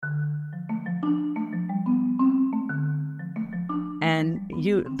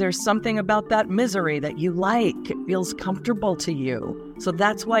there's something about that misery that you like. It feels comfortable to you. So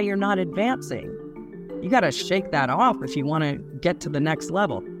that's why you're not advancing. You got to shake that off if you want to get to the next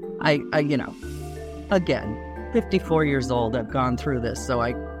level. Again, 54 years old, I've gone through this, so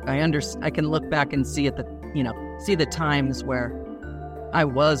I can look back and see the times where I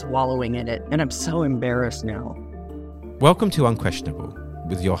was wallowing in it, and I'm so embarrassed now. Welcome to Unquestionable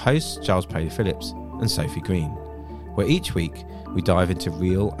with your hosts Giles Paley-Phillips and Sophie Green, where each week we dive into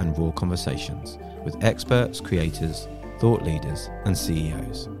real and raw conversations with experts, creators, thought leaders and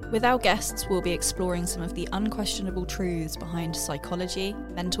CEOs. With our guests, we'll be exploring some of the unquestionable truths behind psychology,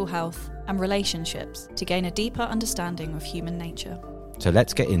 mental health and relationships to gain a deeper understanding of human nature. So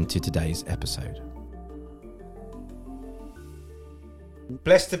let's get into today's episode.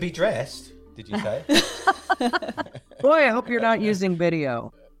 Blessed to be dressed, did you say? Boy, I hope you're not using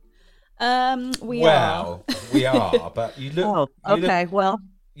video. We are, but you look.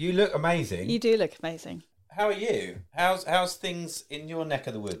 You look amazing. You do look amazing. How are you? How's things in your neck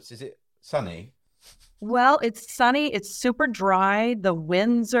of the woods? Is it sunny? Well, it's sunny. It's super dry. The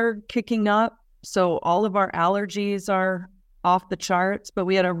winds are kicking up, so all of our allergies are off the charts. But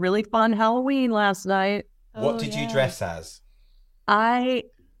we had a really fun Halloween last night. What did you dress as? I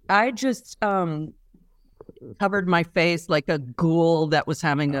just covered my face like a ghoul that was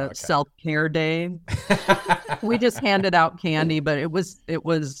having a self-care day. We just handed out candy, but it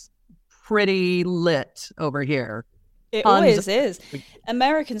was pretty lit over here. It always is.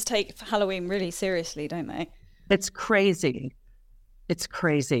 Americans take Halloween really seriously, don't they? It's crazy. It's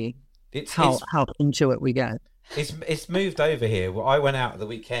how into it we get. It's moved over here. Well, I went out at the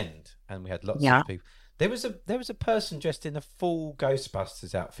weekend and we had lots of people. There was a person dressed in a full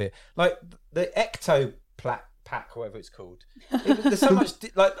Ghostbusters outfit, like the Ecto pack, whatever it's called. There's so much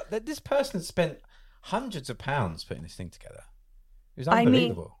this person spent hundreds of pounds putting this thing together. It was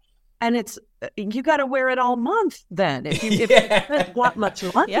unbelievable. And you got to wear it all month then. If you spend that much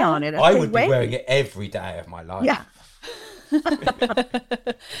money on it, I would be wearing it every day of my life. Yeah,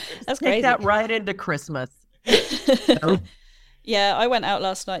 that's crazy. Take that right into Christmas. Yeah, I went out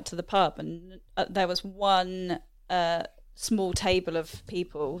last night to the pub and there was one small table of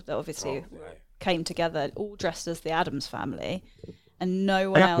people that obviously came together, all dressed as the Addams Family, and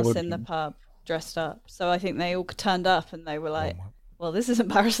no one else in the pub dressed up. So I think they all turned up and they were like, well, this is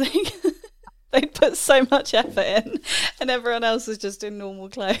embarrassing. They put so much effort in and everyone else was just in normal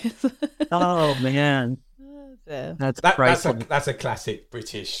clothes. Oh, man. That's a classic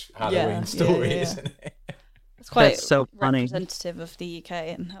British Halloween story, isn't it? It's quite That's so funny. Representative of the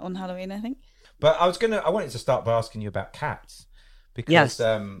UK on Halloween, I think. But I wanted to start by asking you about cats because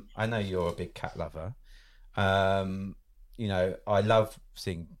I know you're a big cat lover. I love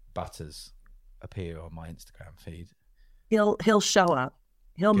seeing Butters appear on my Instagram feed. He'll show up.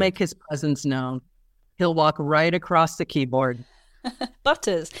 He'll make his presence known. He'll walk right across the keyboard.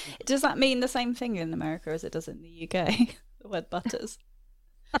 Butters. Does that mean the same thing in America as it does in the UK? The word Butters.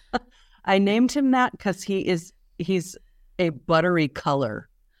 I named him that because he's a buttery color.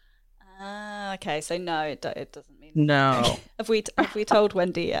 Ah, okay. So no, it doesn't mean. No. Have we told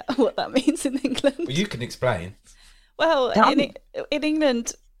Wendi yet what that means in England? Well, you can explain. Well, in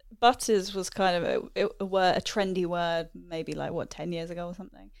England, Butters was kind of a trendy word, maybe 10 years ago or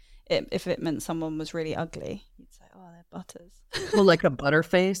something. If it meant someone was really ugly, you'd say, "Oh, they're Butters." Well, like a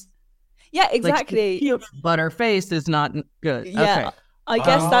butterface. Yeah, exactly. Cute butterface is not good. Yeah. Okay. I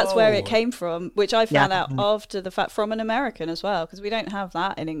guess that's where it came from, which I found out after the fact from an American as well, because we don't have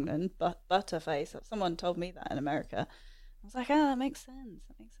that in England, but butterface. Someone told me that in America. I was like, that makes sense.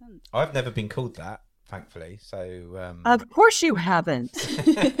 I've never been called that, thankfully. So of course you haven't.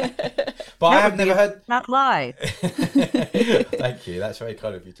 But I have never heard that lie. Thank you. That's very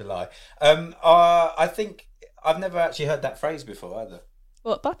kind of you to lie. I think I've never actually heard that phrase before either.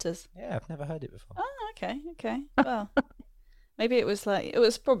 What, Butters? Yeah, I've never heard it before. Oh, okay. Well. Maybe it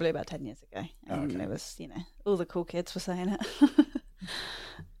was probably about 10 years ago. And it was, all the cool kids were saying it.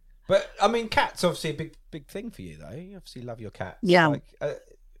 But, I mean, cats obviously a big thing for you, though. You obviously love your cats. Yeah.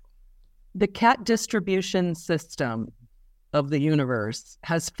 The cat distribution system of the universe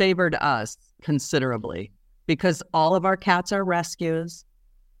has favored us considerably because all of our cats are rescues.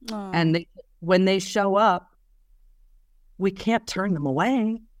 Aww. And when they show up, we can't turn them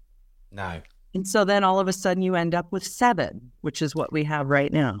away. No. And so then all of a sudden you end up with 7, which is what we have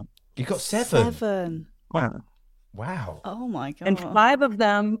right now. You got 7? 7. Wow. Oh, my God. And 5 of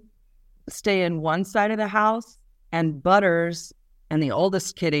them stay in one side of the house, and Butters and the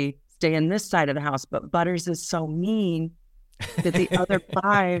oldest kitty stay in this side of the house. But Butters is so mean that the other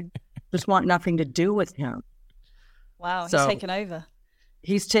 5 just want nothing to do with him. Wow, he's taken over.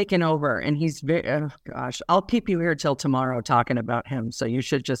 He's taken over, and he's very, gosh, I'll keep you here till tomorrow talking about him. So you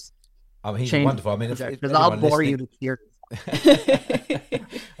should just he's change wonderful. I mean, because I'll bore you to tears.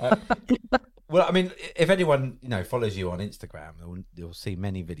 Well, I mean, if anyone follows you on Instagram, you'll see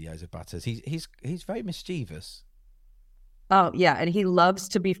many videos of Butters. He's very mischievous. Oh yeah, and he loves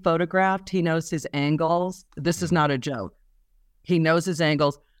to be photographed. He knows his angles. This is not a joke. He knows his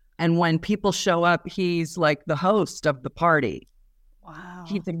angles, and when people show up, he's like the host of the party. Wow.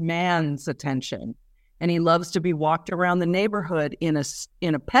 He demands attention, and he loves to be walked around the neighborhood in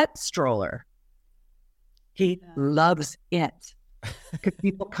a pet stroller. He loves it. Because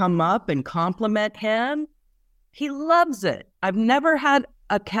people come up and compliment him. He loves it. I've never had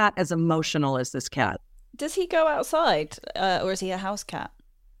a cat as emotional as this cat. Does he go outside, or is he a house cat?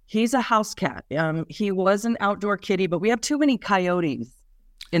 He's a house cat. He was an outdoor kitty, but we have too many coyotes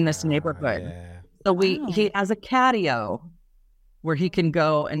in this neighborhood. Yeah. So he has a catio where he can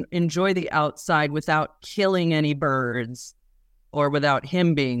go and enjoy the outside without killing any birds or without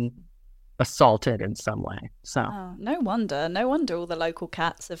him being assaulted in some way. So no wonder all the local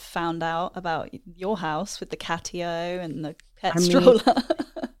cats have found out about your house with the catio and the pet stroller.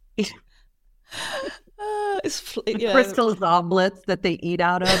 Crystal omelets that they eat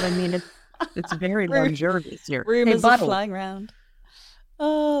out of. I mean, it's very luxurious here. Rumors are flying around.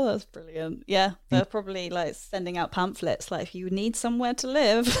 Oh, that's brilliant. Yeah, they're probably like sending out pamphlets like, if you need somewhere to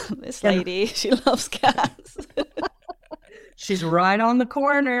live, this lady, she loves cats. She's right on the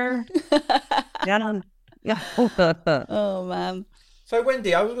corner. Yeah. Oh, man. So,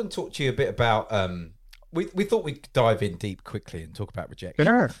 Wendi, I was going to talk to you a bit about, we thought we'd dive in deep quickly and talk about rejection.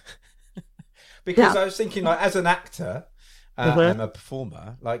 Sure. Because I was thinking, like, as an actor and a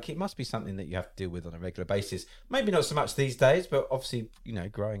performer, like, it must be something that you have to deal with on a regular basis. Maybe not so much these days, but obviously,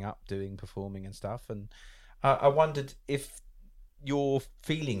 growing up, performing and stuff. And I wondered if your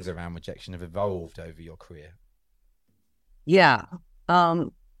feelings around rejection have evolved over your career. Yeah. I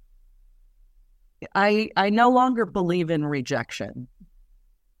no longer believe in rejection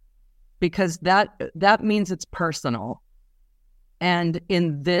because that means it's personal. And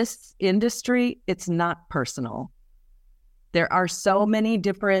in this industry, it's not personal. There are so many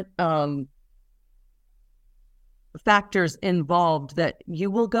different factors involved that you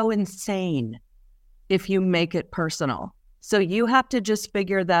will go insane if you make it personal. So you have to just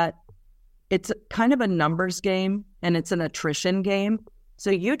figure that it's kind of a numbers game and it's an attrition game.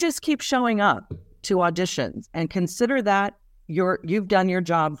 So you just keep showing up to auditions and consider that you've done your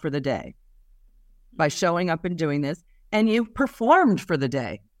job for the day by showing up and doing this, and you've performed for the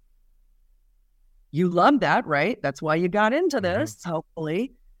day. You love that, right? That's why you got into this,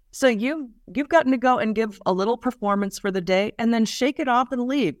 hopefully. So you've gotten to go and give a little performance for the day and then shake it off and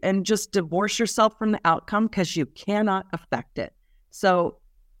leave and just divorce yourself from the outcome because you cannot affect it. So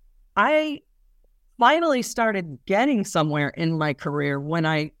I finally started getting somewhere in my career when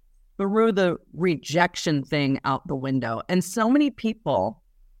I threw the rejection thing out the window. And so many people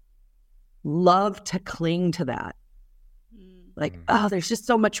love to cling to that. Like, oh, there's just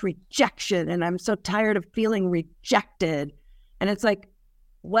so much rejection and I'm so tired of feeling rejected. And it's like,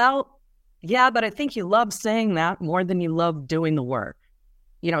 well, yeah, but I think you love saying that more than you love doing the work.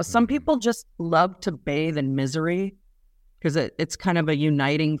 Some people just love to bathe in misery because it's kind of a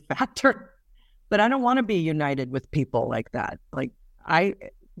uniting factor. But I don't want to be united with people like that. Like,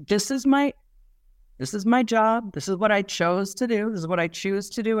 this is my job. This is what I chose to do. This is what I choose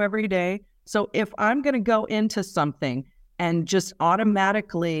to do every day. So if I'm going to go into something and just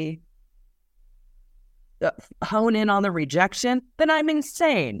automatically hone in on the rejection, then I'm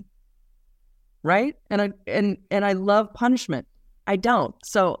insane, right? And I love punishment. I don't.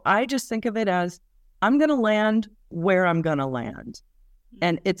 So I just think of it as I'm going to land where I'm going to land.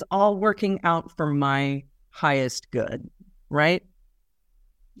 And it's all working out for my highest good, right?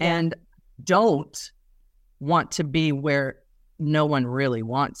 Yeah. And don't want to be where no one really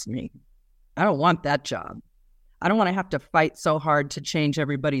wants me. I don't want that job. I don't want to have to fight so hard to change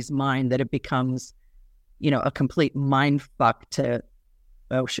everybody's mind that it becomes, a complete mind fuck to,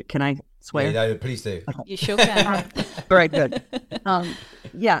 can I swear? Yeah, no, please do. Okay. You sure can. Very good.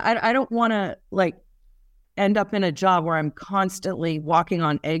 I don't want to end up in a job where I'm constantly walking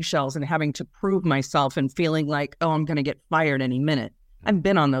on eggshells and having to prove myself and feeling like, oh, I'm going to get fired any minute. I've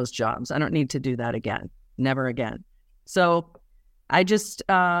been on those jobs. I don't need to do that again. Never again. So I just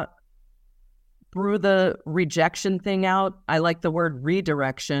threw the rejection thing out. I like the word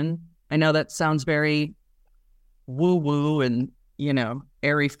redirection. I know that sounds very woo-woo and,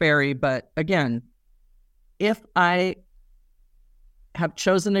 airy-fairy, but again, if I have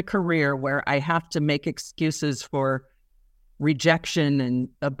chosen a career where I have to make excuses for rejection and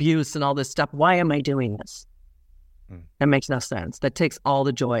abuse and all this stuff. Why am I doing this? That makes no sense. That takes all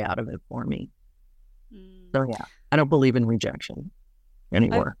the joy out of it for me. So yeah, I don't believe in rejection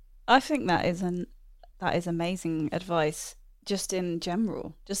anymore. I think that is amazing advice, just in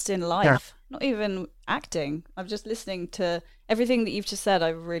general, just in life, not even acting. I'm just listening to everything that you've just said. I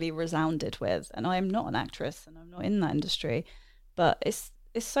really resounded with, and I am not an actress, and I'm not in that industry, but it's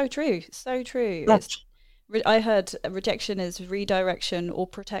so true, so true. I heard rejection is redirection or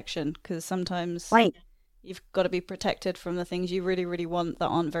protection, because sometimes you've got to be protected from the things you really, really want that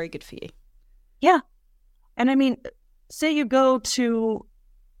aren't very good for you. Yeah. And I mean, say you go to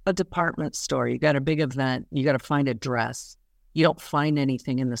a department store, you got a big event, you got to find a dress. You don't find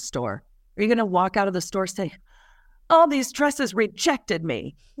anything in the store. Are you going to walk out of the store and say, all these dresses rejected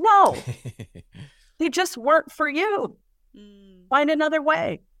me? No, they just weren't for you. Find another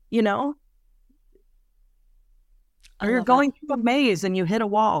way, you know? Or you're going through a maze and you hit a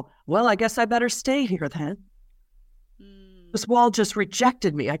wall. Well, I guess I better stay here then. This wall just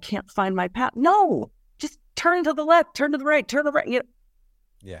rejected me. I can't find my path. No, just turn to the left, turn to the right, turn to the right.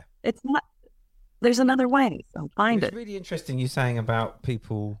 Yeah. It's not, there's another way. So find it. It's really interesting you saying about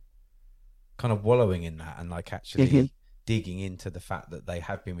people kind of wallowing in that and like actually digging into the fact that they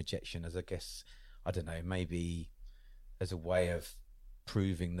have been rejection as, I guess, I don't know, maybe as a way of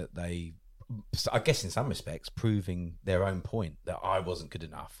proving that I guess in some respects, proving their own point that I wasn't good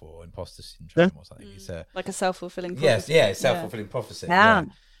enough, or imposter syndrome or something. It's like a self-fulfilling prophecy. Yes, self-fulfing prophecy. Yeah.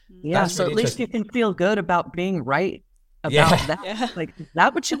 So really at least you can feel good about being right about that. Yeah. Like, is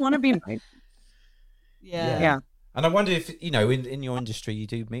that what you want to be right? Yeah. And I wonder if, you know, in your industry, you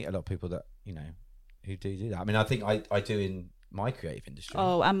do meet a lot of people that, you know, who do that. I mean, I think I do in my creative industry.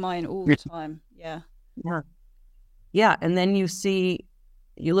 Oh, and mine all the time. Yeah. Yeah. And then you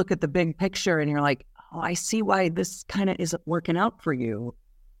look at the big picture and you're like, oh, I see why this kind of isn't working out for you,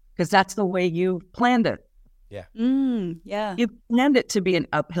 because that's the way you planned it. Yeah. Yeah. You planned it to be an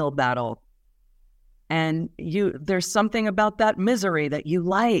uphill battle. And there's something about that misery that you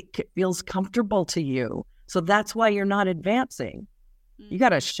like. It feels comfortable to you. So that's why you're not advancing. You got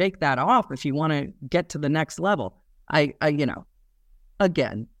to shake that off if you want to get to the next level. I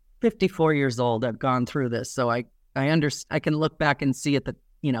again, 54 years old, I've gone through this. So I can look back and see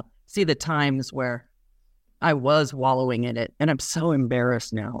the times where I was wallowing in it, and I'm so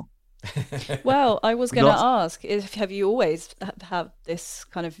embarrassed now. Well, I was going to ask, have you always had this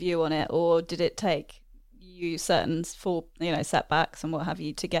kind of view on it, or did it take you certain setbacks and what have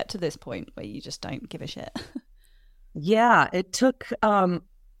you to get to this point where you just don't give a shit? Yeah, it took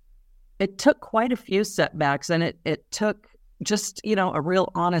quite a few setbacks, and it took just, a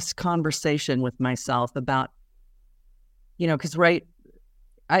real honest conversation with myself about, because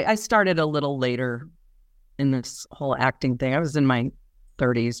I started a little later in this whole acting thing. I was in my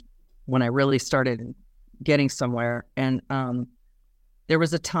 30s when I really started getting somewhere. And there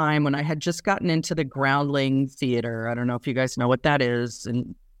was a time when I had just gotten into the Groundling Theater. I don't know if you guys know what that is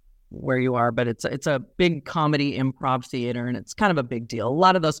and where you are, but it's a big comedy improv theater, and it's kind of a big deal. A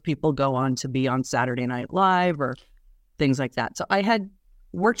lot of those people go on to be on Saturday Night Live or things like that. So I had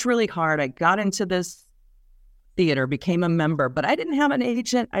worked really hard. I got into this theater, became a member, but I didn't have an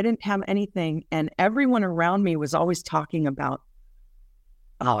agent. I didn't have anything. And everyone around me was always talking about,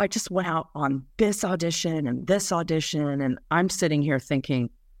 oh, I just went out on this audition and this audition. And I'm sitting here thinking,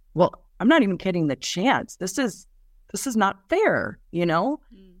 well, I'm not even getting the chance. This is not fair.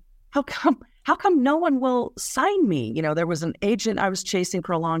 How come no one will sign me? There was an agent I was chasing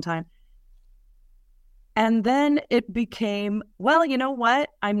for a long time. And then it became, well, you know what?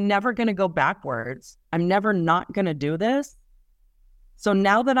 I'm never going to go backwards. I'm never not going to do this. So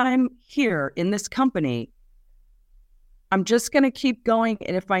now that I'm here in this company, I'm just going to keep going.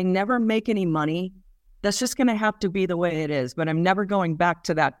 And if I never make any money, that's just going to have to be the way it is. But I'm never going back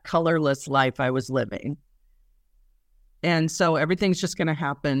to that colorless life I was living. And so everything's just going to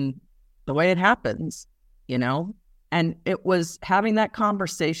happen the way it happens, And it was having that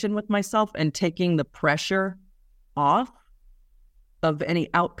conversation with myself and taking the pressure off of any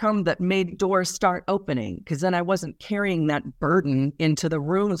outcome that made doors start opening. Because then I wasn't carrying that burden into the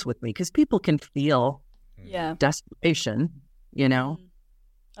rooms with me, because people can feel desperation,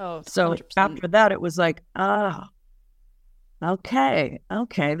 Oh, so 100%. After that, it was like, okay,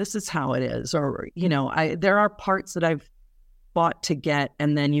 this is how it is. Or, there are parts that I've fought to get,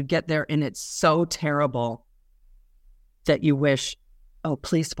 and then you get there and it's so terrible that you wish, oh,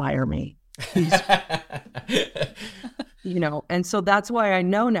 please fire me. Please. And so that's why I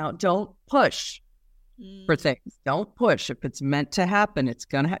know now, don't push for things. Don't push. If it's meant to happen, it's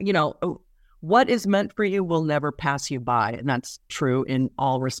going to what is meant for you will never pass you by. And that's true in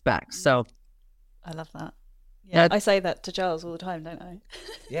all respects. So I love that. Yeah, I say that to Giles all the time, don't I?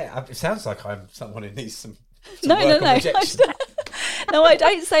 Yeah, it sounds like I'm someone who needs some no. rejection. No, I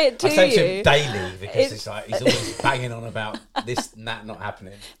don't say it to you. I say it to him daily because it's like he's always banging on about this and that not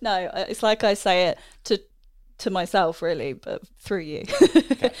happening. No, it's like I say it to myself, really, but through you.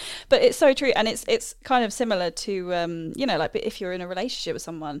 Okay. But it's so true, and it's kind of similar to like if you're in a relationship with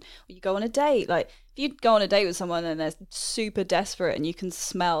someone, or you go on a date. Like if you go on a date with someone and they're super desperate, and you can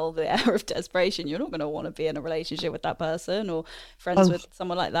smell the air of desperation, you're not going to want to be in a relationship with that person or friends with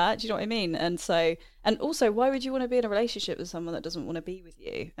someone like that. Do you know what I mean? And also, why would you want to be in a relationship with someone that doesn't want to be with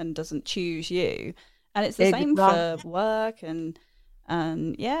you and doesn't choose you? And it's the same for work and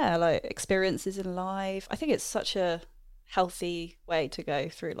like experiences in life. I think it's such a healthy way to go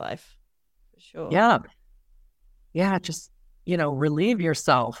through life, for sure. Yeah, just, relieve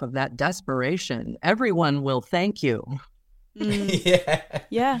yourself of that desperation. Everyone will thank you.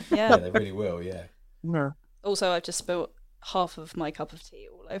 Yeah, they really will. Yeah. Also, I've just spilled half of my cup of tea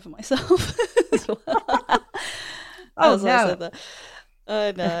all over myself as well. Oh, no. I said that.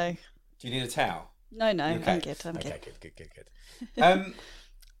 Oh, no. Do you need a towel? No, okay. I'm good. Okay, good.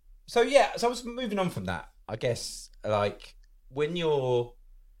 So I was moving on from that. I guess like when you're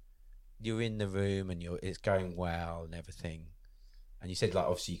in the room and it's going well and everything, and you said like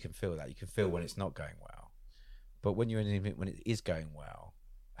obviously you can feel that. You can feel when it's not going well, but when you're in an event when it is going well,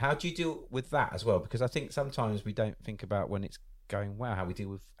 how do you deal with that as well? Because I think sometimes we don't think about when it's going well, how we deal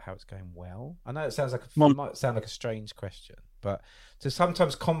with how it's going well. I know it might sound like a strange question, but to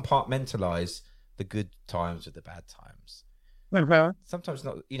sometimes compartmentalize the good times with the bad times. Sometimes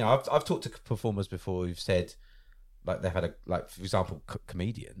not. I've talked to performers before who've said like they've had for example,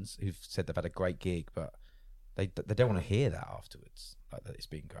 comedians who've said they've had a great gig, but they don't want to hear that afterwards. Like that it's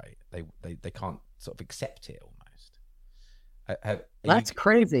been great. They can't sort of accept it almost. That's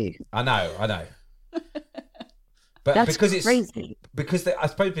crazy. I know. But that's because it's crazy. Because I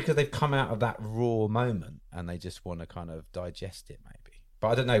suppose because they've come out of that raw moment and they just want to kind of digest it, maybe. But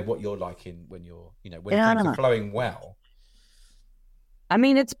I don't know what you're like when you're, when things are flowing well. I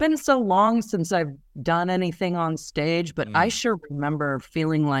mean, it's been so long since I've done anything on stage, but I sure remember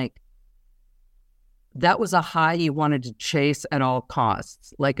feeling like that was a high you wanted to chase at all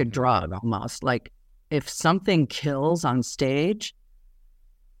costs, like a drug almost. Like if something kills on stage,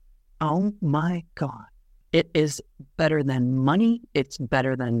 oh my God, it is better than money. It's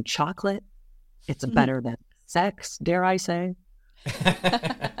better than chocolate. It's better than sex, dare I say.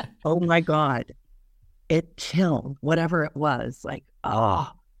 Oh my God. It killed whatever it was. Like,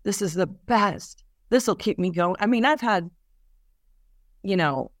 this is the best. This will keep me going. I mean, I've had,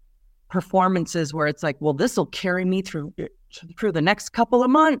 performances where it's like, well, this will carry me through the next couple of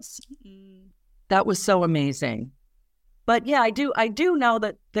months. That was so amazing. But yeah, I do know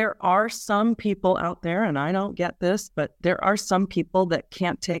that there are some people out there, and I don't get this, but there are some people that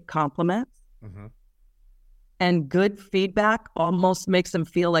can't take compliments. Mm-hmm. And good feedback almost makes them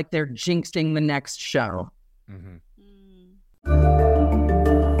feel like they're jinxing the next show. Mm-hmm.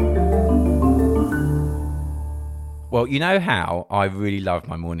 Well, you know how I really love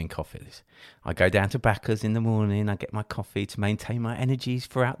my morning coffees. I go down to Bacca's in the morning, I get my coffee to maintain my energies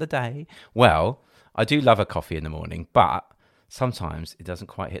throughout the day. Well, I do love a coffee in the morning, but sometimes it doesn't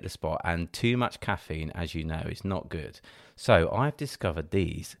quite hit the spot, and too much caffeine, as you know, is not good. So I've discovered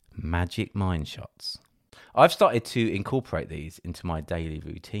these Magic Mind Shots. I've started to incorporate these into my daily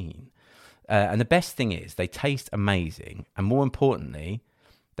routine. And the best thing is they taste amazing. And more importantly,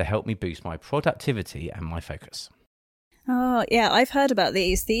 they help me boost my productivity and my focus. Oh, yeah, I've heard about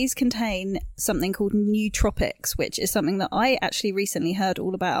these. These contain something called nootropics, which is something that I actually recently heard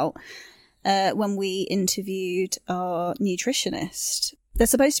all about when we interviewed our nutritionist. They're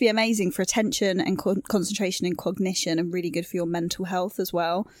supposed to be amazing for attention and concentration and cognition, and really good for your mental health as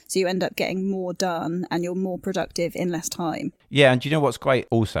well. So you end up getting more done and you're more productive in less time. Yeah, and do you know what's great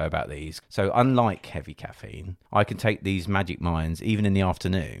also about these? So unlike heavy caffeine, I can take these Magic Minds even in the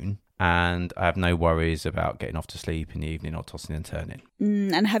afternoon, and I have no worries about getting off to sleep in the evening or tossing and turning.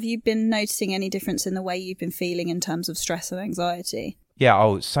 And have you been noticing any difference in the way you've been feeling in terms of stress and anxiety?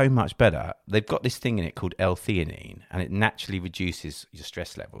 Yeah, so much better. They've got this thing in it called L-theanine, and it naturally reduces your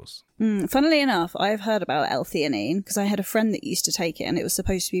stress levels. Funnily enough, I've heard about L-theanine because I had a friend that used to take it, and it was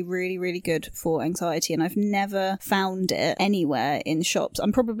supposed to be really, really good for anxiety, and I've never found it anywhere in shops.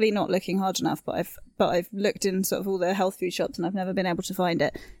 I'm probably not looking hard enough, but but I've looked in sort of all the health food shops and I've never been able to find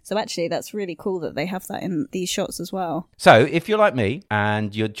it. So actually, that's really cool that they have that in these shots as well. So if you're like me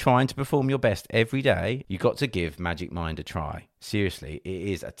and you're trying to perform your best every day, you've got to give Magic Mind a try. Seriously, it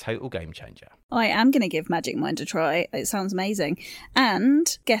is a total game changer. I am going to give Magic Mind a try. It sounds amazing.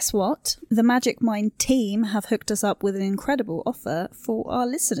 And guess what? The Magic Mind team have hooked us up with an incredible offer for our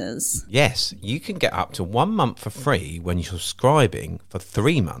listeners. Yes, you can get up to 1 month for free when you're subscribing for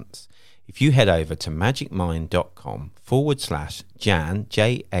 3 months. If you head over to magicmind.com/Jan,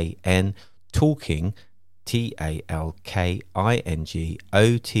 Jan, talking,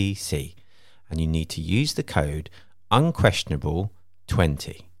 TALKINGOTC, and you need to use the code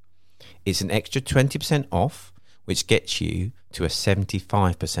unquestionable20. It's an extra 20% off, which gets you to a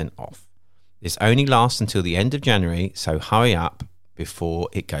 75% off. This only lasts until the end of January, so hurry up before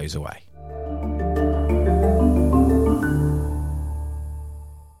it goes away.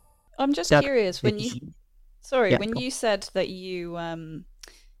 I'm just curious, when you said that you'd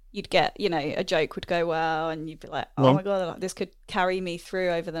get, a joke would go well and you'd be like, oh my God, this could carry me through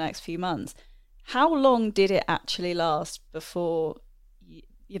over the next few months. How long did it actually last before,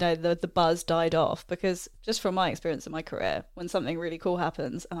 the buzz died off? Because just from my experience in my career, when something really cool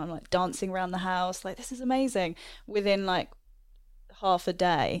happens and I'm like dancing around the house, like, this is amazing, within like half a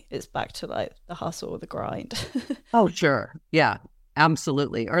day, it's back to like the hustle or the grind. Oh, sure. Yeah,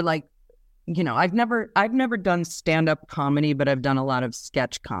 absolutely. Or like, I've never done stand-up comedy, but I've done a lot of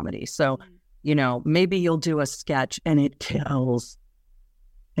sketch comedy. So, maybe you'll do a sketch and it kills.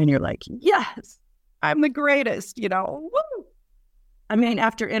 And you're like, yes, I'm the greatest, woo. I mean,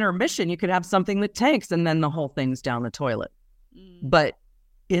 after intermission, you could have something that tanks and then the whole thing's down the toilet. But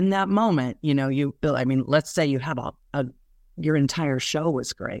in that moment, let's say you have your entire show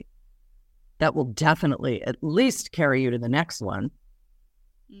was great. That will definitely at least carry you to the next one.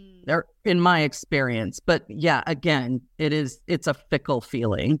 There, in my experience. But yeah, again, it's a fickle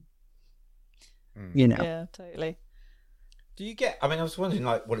feeling. Yeah, totally. Do you get, I was wondering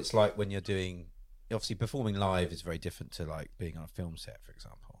like what it's like when you're doing, obviously performing live is very different to like being on a film set, for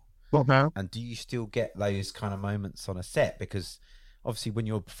example. And do you still get those kind of moments on a set? Because obviously when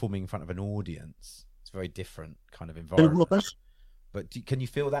you're performing in front of an audience, it's a very different kind of environment. But can you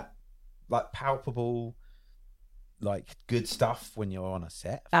feel that like palpable, like good stuff when you're on a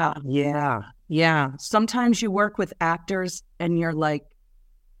set? Yeah. Sometimes you work with actors and you're like,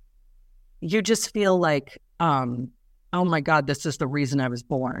 you just feel like, oh my God, this is the reason I was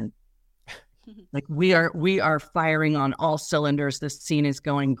born. Like we are firing on all cylinders. This scene is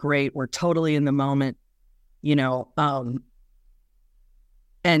going great. We're totally in the moment, and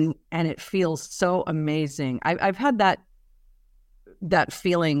it feels so amazing. I've had that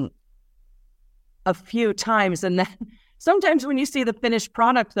feeling a few times, and then sometimes when you see the finished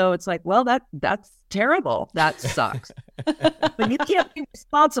product, though, it's like, well, that's terrible. That sucks. But you can't be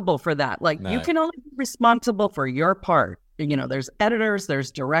responsible for that. Like, no. You can only be responsible for your part. There's editors, there's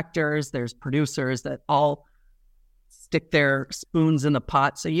directors, there's producers that all stick their spoons in the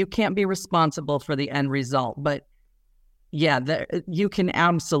pot. So you can't be responsible for the end result. But yeah, you can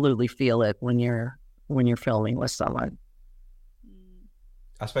absolutely feel it when you're filming with someone.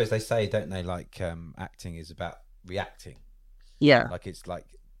 I suppose they say, don't they, like acting is about reacting. Yeah. Like it's like,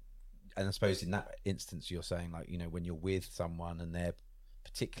 and I suppose in that instance you're saying like, when you're with someone and they're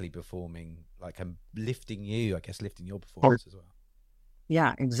particularly performing, like lifting your performance as well.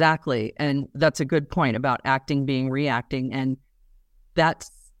 Yeah, exactly. And that's a good point about acting being reacting. And that's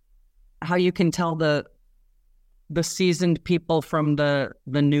how you can tell the seasoned people from the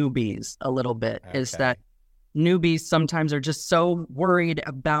newbies a little bit. Okay. Is that newbies sometimes are just so worried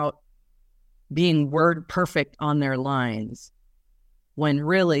about being word perfect on their lines, when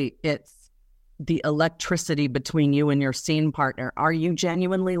really it's the electricity between you and your scene partner. Are you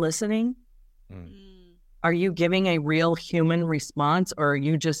genuinely listening? Are you giving a real human response, or are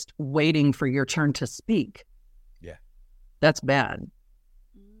you just waiting for your turn to speak? Yeah. That's bad.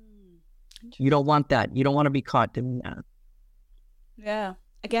 You don't want that. You don't want to be caught doing that. Yeah.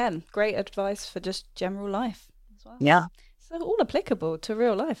 Again, great advice for just general life as well. Yeah. So all applicable to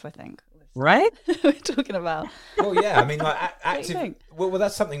real life, I think. Right? We're talking about. Well, yeah. Like active. Well,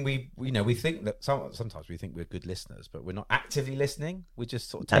 that's something we think that sometimes we think we're good listeners, but we're not actively listening. We're just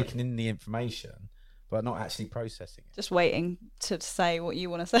sort of taking in the information, but not actually processing it. Just waiting to say what you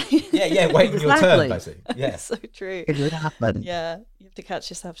want to say. Yeah, waiting your turn, basically. Yeah. So true. It would happen. Yeah, you have to catch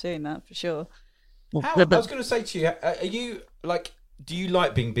yourself doing that for sure. I was going to say to you, are you like? Do you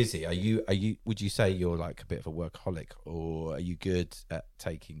like being busy? Are you? Would you say you're like a bit of a workaholic, or are you good at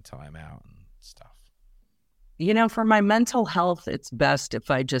taking time out and stuff? for my mental health, it's best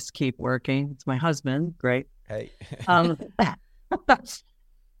if I just keep working. It's my husband. Great. Hey.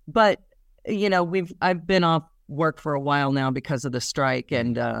 But, I've been off work for a while now because of the strike.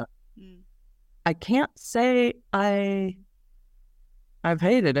 And I can't say I've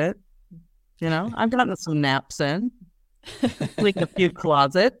hated it. I've gotten some naps in, cleaned a few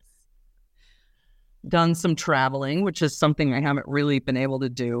closets, done some traveling, which is something I haven't really been able to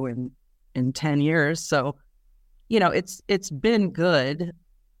do in 10 years. So, it's been good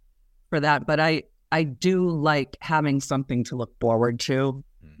for that, but I do like having something to look forward to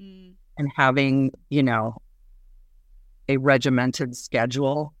and having, a regimented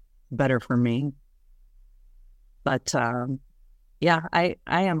schedule better for me. But yeah, I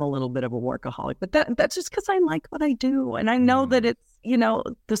am a little bit of a workaholic, but that's just because I like what I do. And I know that it's,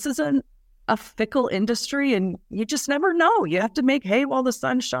 this isn't a fickle industry and you just never know. You have to make hay while the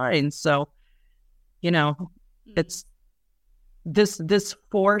sun shines. So, it's this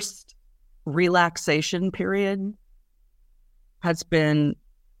forced relaxation period has been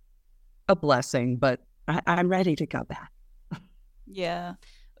a blessing, but I'm ready to go back. Yeah.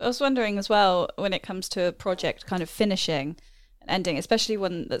 I was wondering as well, when it comes to a project kind of finishing and ending, especially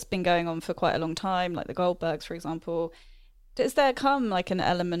one that's been going on for quite a long time, like the Goldbergs, for example, does there come like an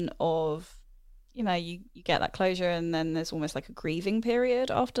element of, you get that closure and then there's almost like a grieving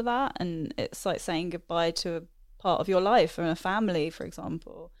period after that, and it's like saying goodbye to a part of your life and a family, for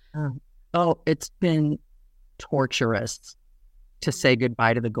example? Oh, it's been torturous to say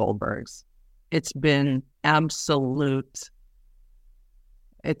goodbye to the Goldbergs. It's been absolute.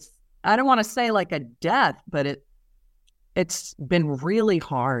 I don't want to say like a death, but it's been really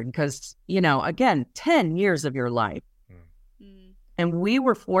hard because, again, 10 years of your life. And we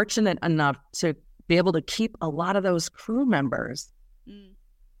were fortunate enough to be able to keep a lot of those crew members.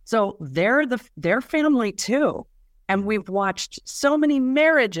 So they're their family too. And we've watched so many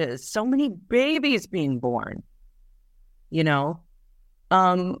marriages, so many babies being born.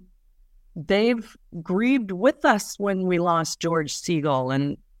 They've grieved with us when we lost George Segal,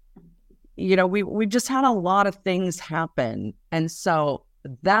 and we've just had a lot of things happen, and so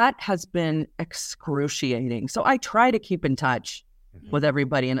that has been excruciating. So I try to keep in touch with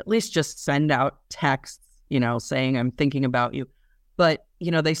everybody and at least just send out texts, saying I'm thinking about you. But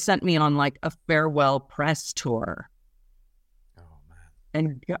they sent me on like a farewell press tour. Oh man!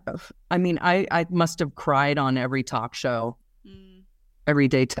 And I mean, I must have cried on every talk show, every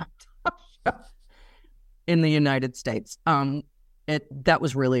day talk show in the United States. That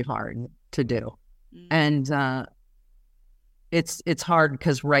was really hard to do, and it's hard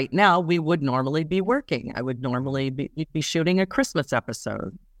because right now we would normally be working. I would normally be shooting a Christmas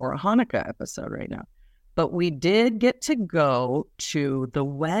episode or a Hanukkah episode right now, but we did get to go to the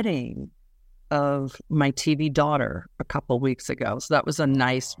wedding of my TV daughter a couple weeks ago. So that was a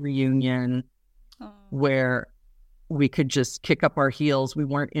nice reunion where we could just kick up our heels. We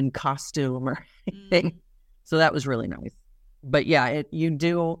weren't in costume or anything. So that was really nice. But yeah, you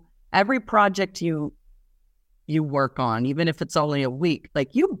do every project you work on, even if it's only a week,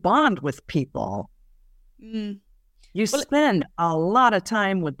 like you bond with people. You spend a lot of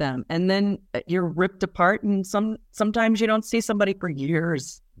time with them, and then you're ripped apart, and sometimes you don't see somebody for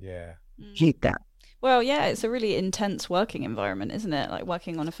years. Yeah. Hate that. Well, yeah, it's a really intense working environment, isn't it? Like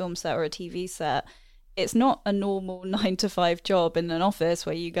working on a film set or a TV set. It's not a normal 9-to-5 job in an office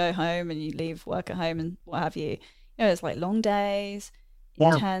where you go home and you leave work at home and what have you. It's like long days,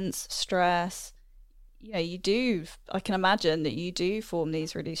 intense stress. I can imagine that you do form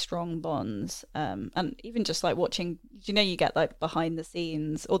these really strong bonds. And even just like watching, you get like behind the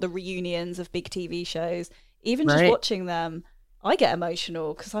scenes or the reunions of big TV shows, even just watching them, I get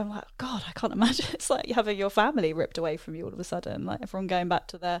emotional because I'm like, God, I can't imagine. It's like having your family ripped away from you all of a sudden, like everyone going back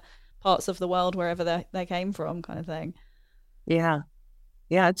to their parts of the world, wherever they came from, kind of thing. Yeah,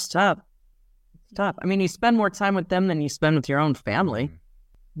 it's tough. I mean, you spend more time with them than you spend with your own family,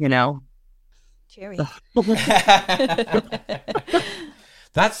 Cheery.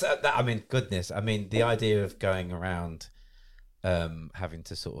 That's, I mean, goodness. I mean, the idea of going around having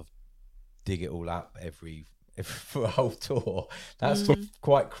to sort of dig it all up every for a whole tour, that's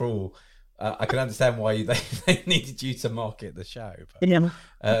quite cruel. I can understand why they needed you to market the show. But,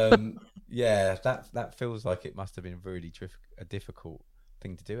 that feels like it must have been really a difficult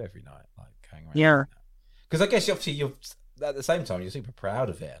thing to do every night, like going around. Yeah. Because I guess obviously you're at the same time you're super proud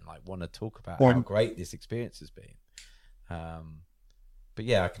of it and like want to talk about how great this experience has been. But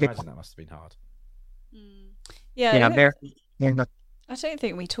yeah, I can imagine that must have been hard. I don't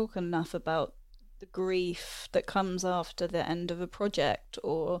think we talk enough about the grief that comes after the end of a project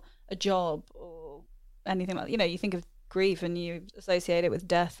or a job or anything like, you think of grief and you associate it with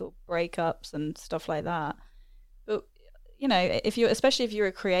death or breakups and stuff like that. But especially if you're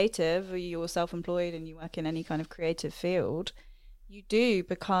a creative or you're self-employed and you work in any kind of creative field, you do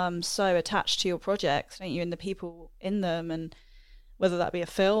become so attached to your projects, don't you, and the people in them, and whether that be a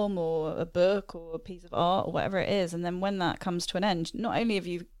film or a book or a piece of art or whatever it is. And then when that comes to an end, not only have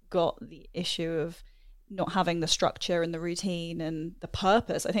you got the issue of not having the structure and the routine and the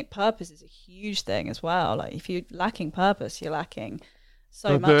purpose. I think purpose is a huge thing as well. Like if you're lacking purpose, you're lacking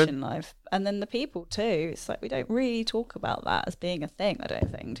so much in life. And then the people too. It's like we don't really talk about that as being a thing, I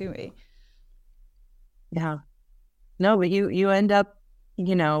don't think, do we? Yeah. No, but you end up,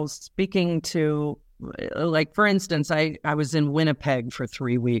 speaking to, like, for instance, I was in Winnipeg for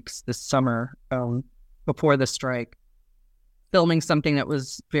 3 weeks this summer before the strike, filming something that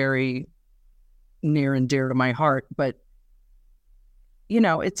was very near and dear to my heart. But,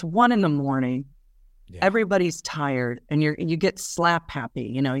 it's 1 a.m. Yeah. Everybody's tired and you get slap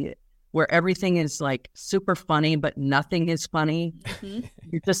happy, where everything is like super funny, but nothing is funny. Mm-hmm.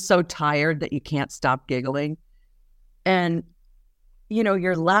 You're just so tired that you can't stop giggling. And,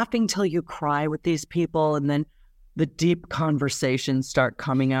 you're laughing till you cry with these people. And then the deep conversations start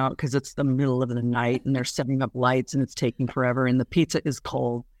coming out because it's the middle of the night and they're setting up lights and it's taking forever and the pizza is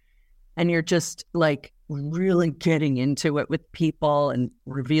cold. And you're just like really getting into it with people and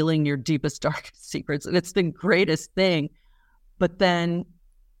revealing your deepest, darkest secrets. And it's the greatest thing. But then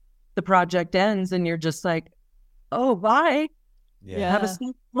the project ends and you're just like, oh, bye. Yeah. Have a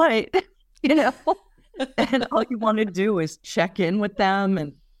safe flight, and all you want to do is check in with them.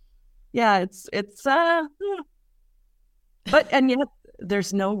 And yeah, and yet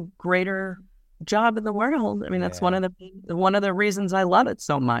there's no greater job in the world. I mean, that's one of the reasons I love it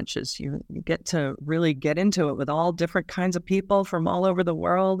so much is you get to really get into it with all different kinds of people from all over the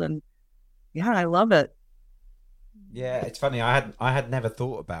world. And yeah, I love it. Yeah, it's funny. I had never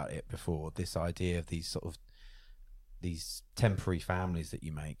thought about it before, this idea of these these temporary families that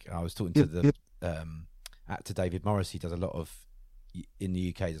you make. I was talking to the actor David Morris. He does a lot of, in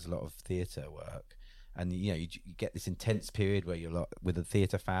the UK, does a lot of theatre work. And, you get this intense period where you're with a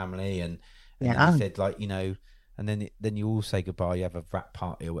theatre family and then he said, like, and then you all say goodbye, you have a wrap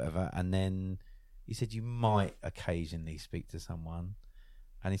party or whatever. And then he said you might occasionally speak to someone.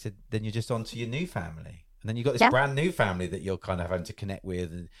 And he said, then you're just on to your new family. And then you've got this brand new family that you're kind of having to connect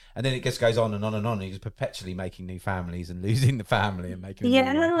with. And then it just goes on and on and on. And you're just perpetually making new families and losing the family and making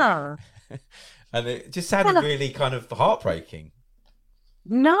a new one. And it just sounded really kind of heartbreaking.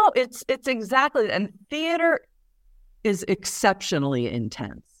 No, it's exactly. And theater is exceptionally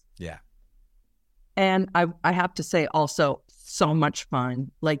intense. Yeah. And I have to say also so much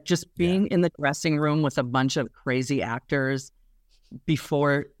fun. Like just being in the dressing room with a bunch of crazy actors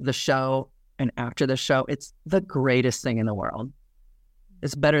before the show and after the show, it's the greatest thing in the world.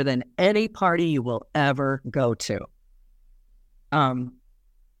 It's better than any party you will ever go to.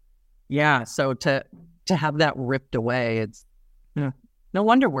 So to have that ripped away, it's no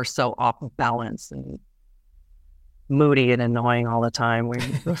wonder we're so off of balance and moody and annoying all the time.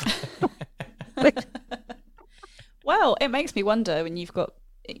 Well, it makes me wonder when you've got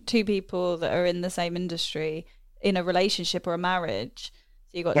two people that are in the same industry in a relationship or a marriage.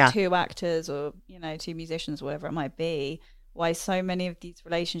 So you've got two actors or, two musicians, whatever it might be, why so many of these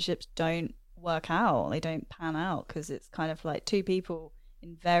relationships don't work out. They don't pan out because it's kind of like two people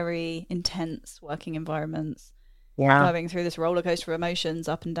in very intense working environments going through this roller coaster of emotions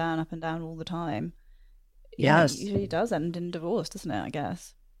up and down all the time. Yes. It usually does end in divorce, doesn't it, I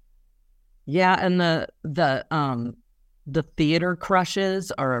guess? Yeah, and the theater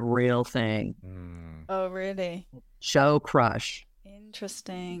crushes are a real thing. Oh, really? Show crush.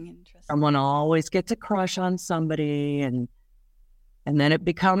 Interesting. Someone always gets a crush on somebody, and then it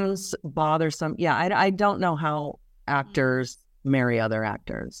becomes bothersome. Yeah, I don't know how actors marry other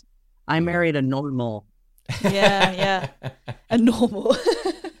actors. I married a normal. Yeah. A normal.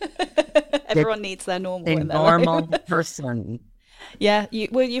 Everyone needs their normal. A normal person. Yeah,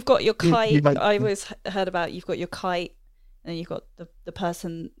 you've got your kite. I always heard about you've got your kite, and you've got the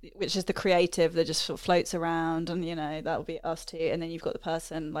person which is the creative that just sort of floats around, and that'll be us too. And then you've got the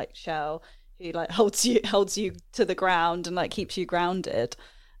person like Shell who like holds you to the ground and like keeps you grounded.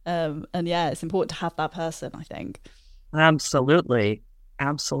 And it's important to have that person, I think. Absolutely.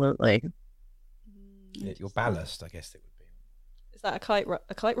 Yeah, your ballast, I guess it would be. Is that a kite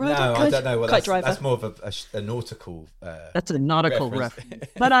rider? No, I don't know. Well, kite driver. That's more of a nautical. That's a nautical reference.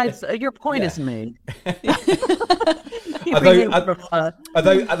 But your point is made. Are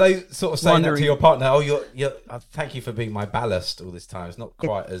they sort of saying that to your partner? Oh, thank you for being my ballast all this time. It's not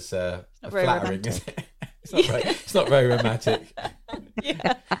quite as flattering, is it? It's not very romantic.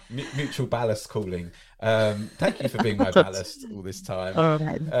 Yeah. Mutual ballast calling. Thank you for being my ballast all this time.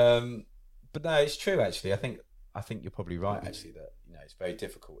 But no, it's true actually. I think you're probably right actually that it's very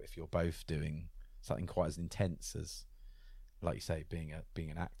difficult if you're both doing something quite as intense as, like you say, being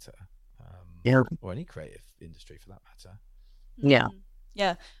an actor, or any creative industry for that matter.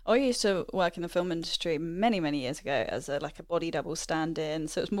 Yeah, I used to work in the film industry many, many years ago as a body double stand-in.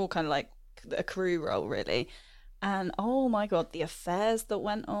 So it was more kind of like a crew role, really. And oh my God, the affairs that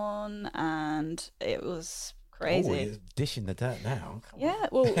went on, and it was crazy. Oh, you're dishing the dirt now. Yeah,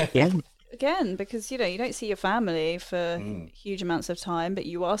 well, again, because you don't see your family for huge amounts of time, but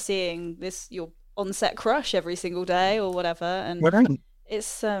you are seeing your on-set crush every single day or whatever, and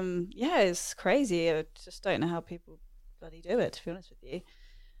it's it's crazy. I just don't know how people bloody do it, to be honest with you.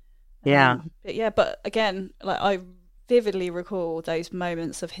 But again, I vividly recall those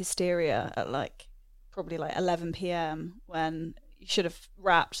moments of hysteria at probably 11 p.m. when you should have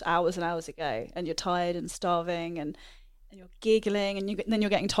wrapped hours and hours ago, and you're tired and starving, and you're giggling, and then you're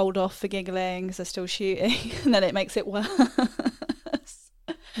getting told off for giggling because they're still shooting, and then it makes it worse.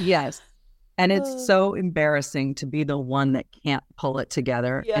 Yes. And it's so embarrassing to be the one that can't pull it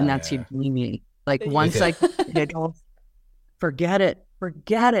together, and that's you, me. Once I giggle, forget it,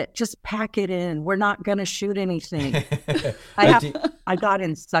 just pack it in. We're not going to shoot anything. I got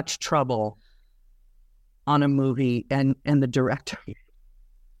in such trouble on a movie, and the director,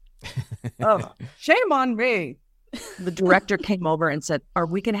 oh, shame on me. The director came over and said, "Are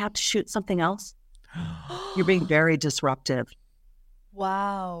we going to have to shoot something else? You're being very disruptive."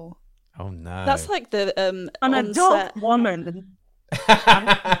 Wow. Oh no. That's like the an adult woman.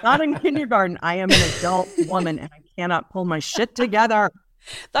 I'm not in kindergarten. I am an adult woman, and I cannot pull my shit together.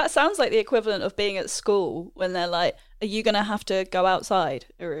 That sounds like the equivalent of being at school when they're like, "Are you going to have to go outside,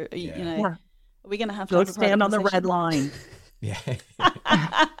 or are we going to have to go stand on the red line?" Yeah.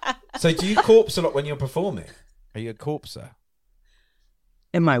 So do you corpse a lot when you're performing? Are you a corpser?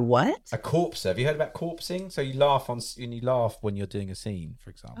 Am I what? A corpser. Have you heard about corpsing? So you laugh when you're doing a scene, for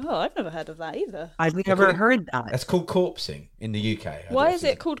example. Oh, I've never heard of that either. I've never heard that. That's called corpsing in the UK. Why is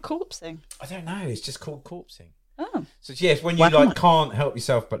it called corpsing? I don't know. It's just called corpsing. Oh. So yes, when you can't help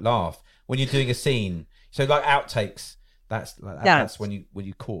yourself but laugh when you're doing a scene. So outtakes. That's when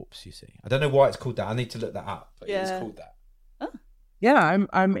you corpse. You see. I don't know why it's called that. I need to look that up. But it's called that. Oh. Yeah,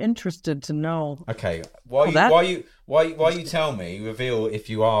 I'm interested to know. Okay, while you tell me, reveal if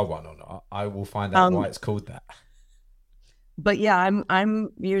you are one or not, I will find out why it's called that. But yeah, I'm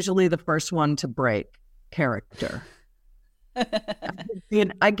usually the first one to break character.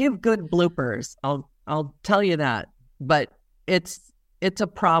 I give good bloopers. I'll tell you that. But it's a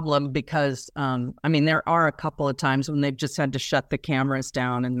problem because there are a couple of times when they've just had to shut the cameras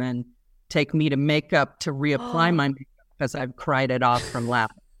down and then take me to makeup to reapply my makeup because I've cried it off from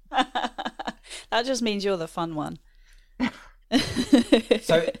laughing. That just means you're the fun one.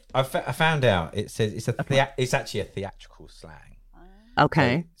 So I found out it says it's actually a theatrical slang.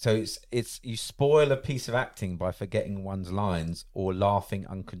 Okay. So it's you spoil a piece of acting by forgetting one's lines or laughing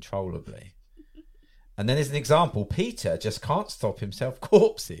uncontrollably. And then as an example, Peter just can't stop himself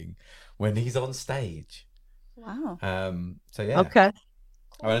corpsing when he's on stage. Wow. So yeah. Okay.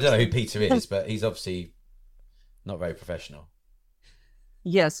 I don't know who Peter is, but he's obviously not very professional.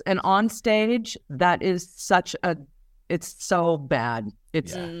 Yes, and on stage, that is it's so bad.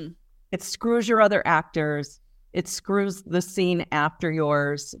 It screws your other actors. It screws the scene after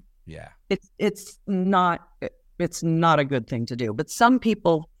yours. Yeah. It's not a good thing to do. But some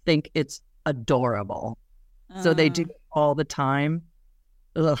people think it's adorable. So they do it all the time.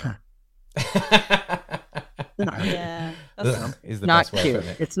 Ugh. Yeah. Is the not best way cute. of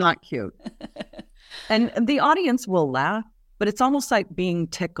it. It's not cute. And the audience will laugh, but it's almost like being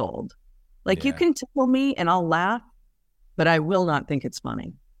tickled. You can tickle me and I'll laugh, but I will not think it's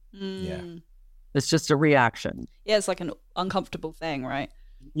funny. Yeah. It's just a reaction. Yeah, it's like an uncomfortable thing, right?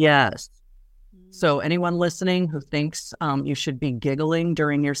 Yes. So anyone listening who thinks you should be giggling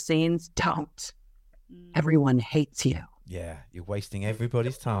during your scenes, don't. Everyone hates you. Yeah, you're wasting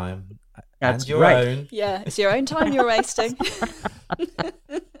everybody's time. That's and your right. own. Yeah, it's your own time you're wasting.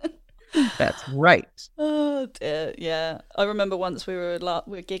 That's right. Oh dear, yeah. I remember once we were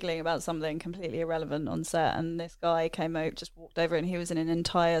giggling about something completely irrelevant on set, and this guy just walked over, and he was in an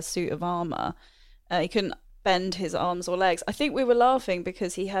entire suit of armor. He couldn't bend his arms or legs. I think we were laughing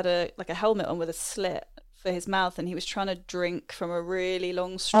because he had a helmet on with a slit for his mouth, and he was trying to drink from a really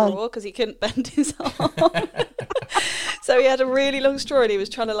long straw because he couldn't bend his arm. So he had a really long straw, and he was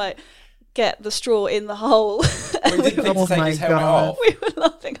trying to get the straw in the hole. Well, he didn't think to take his helmet off. We were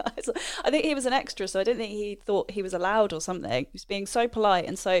laughing. I think he was an extra, so I don't think he thought he was allowed or something. He was being so polite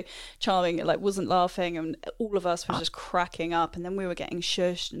and so charming, it like wasn't laughing, and all of us were just cracking up. And then we were getting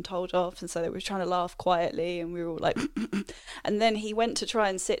shushed and told off, and so they were trying to laugh quietly, and we were all like, and then he went to try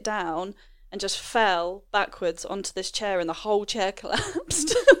and sit down and just fell backwards onto this chair, and the whole chair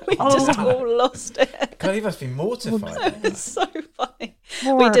collapsed. We just all lost it. God, he must be mortified. It's so funny.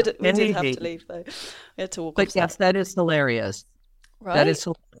 We did have to leave though. We had to walk. But yes, that is hilarious. Right? That is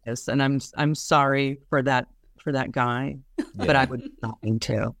hilarious, and I'm sorry for that guy, but I would not mean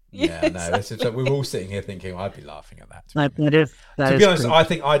to. Yeah, no, exactly. We were all sitting here thinking, I'd be laughing at that. To be honest, I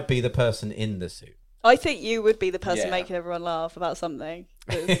think I'd be the person in the suit. I think you would be the person making everyone laugh about something.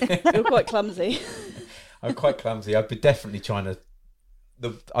 You're quite clumsy. I'm quite clumsy. I'd be definitely trying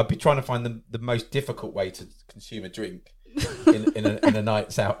to find the most difficult way to consume a drink in a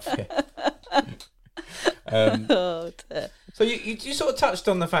knight's outfit. So you sort of touched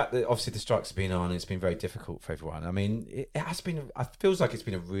on the fact that obviously the strikes have been on, and it's been very difficult for everyone. I mean, it feels like it's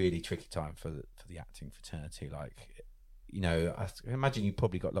been a really tricky time for the acting fraternity. Like, you know, I imagine you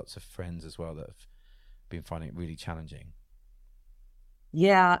probably got lots of friends as well that have been finding it really challenging.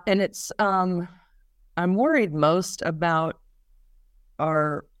 Yeah, and it's I'm worried most about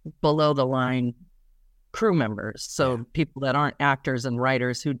our below the line crew members, so people that aren't actors and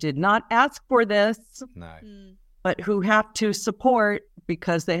writers who did not ask for this, but who have to support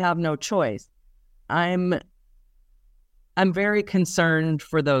because they have no choice. I'm very concerned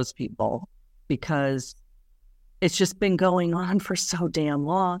for those people because it's just been going on for so damn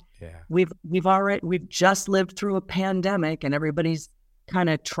long. Yeah. We've just lived through a pandemic, and everybody's kind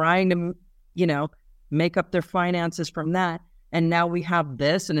of trying to, you know, make up their finances from that. And now we have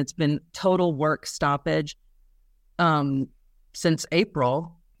this, and it's been total work stoppage since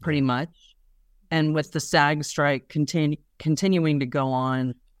April, pretty much. And with the SAG strike continuing to go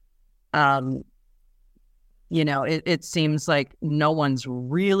on, you know, it seems like no one's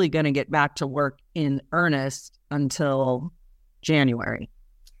really going to get back to work in earnest until January.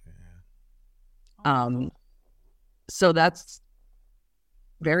 Yeah. So that's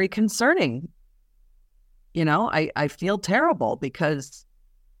very concerning. You know, I feel terrible because,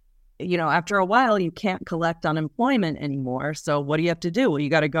 you know, after a while you can't collect unemployment anymore. So what do you have to do? Well, you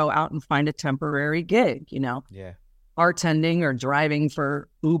got to go out and find a temporary gig, you know, bartending or driving for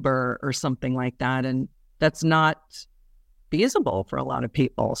Uber or something like that. And that's not feasible for a lot of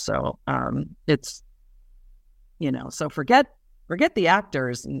people. So it's, you know, so forget the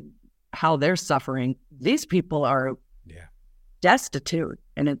actors and how they're suffering. These people are destitute,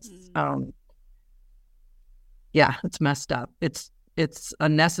 and it's it's messed up. It's a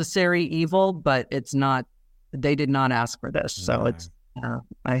necessary evil, but it's not. They did not ask for this, so it's.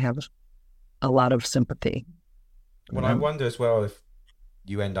 I have a lot of sympathy. Well, I wonder as well if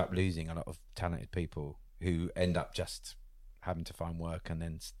you end up losing a lot of talented people who end up just having to find work and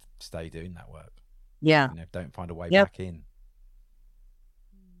then stay doing that work. Yeah, you know, don't find a way back in.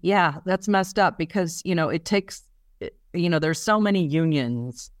 Yeah, that's messed up because, you know, it takes. You know, there's so many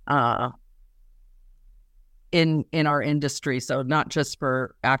unions in our industry. So not just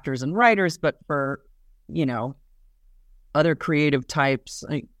for actors and writers, but for, you know, other creative types,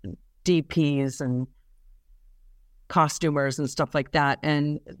 like DPs and costumers and stuff like that.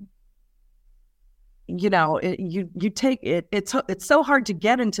 And, you know, you take it. It's so hard to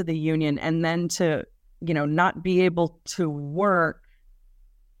get into the union and then to, you know, not be able to work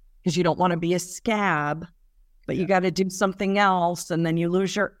because you don't want to be a scab. But you got to do something else, and then you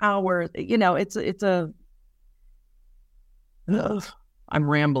lose your hours. You know, it's a. I'm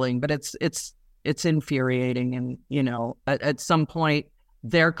rambling, but it's infuriating, and you know, at some point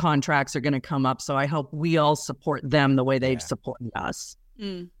their contracts are going to come up. So I hope we all support them the way they've supported us.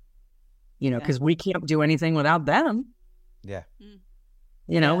 You know, because we can't do anything without them. Yeah.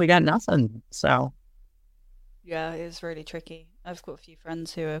 You know, we got nothing. So. Yeah, it's really tricky. I've got a few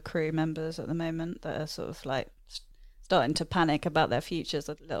friends who are crew members at the moment that are sort of like starting to panic about their futures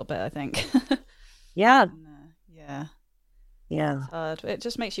a little bit, I think. Yeah. Yeah. It's hard. It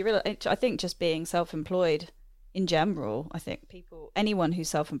just makes you realize, I think just being self-employed in general, I think anyone who's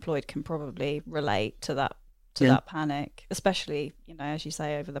self-employed can probably relate to that panic, especially, you know, as you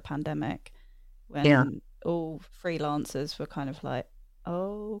say, over the pandemic when all freelancers were kind of like,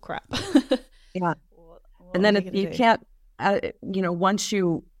 oh, crap. Yeah. And then if you can't, you know, once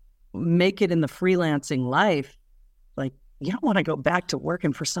you make it in the freelancing life, like you don't want to go back to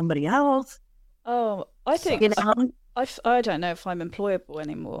working for somebody else. Oh, I think, you know? I don't know if I'm employable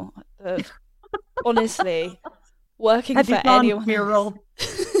anymore. Honestly, working Have for you gone anyone. viral?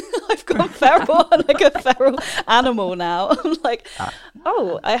 I've gone feral. I'm like a feral animal now. I'm like,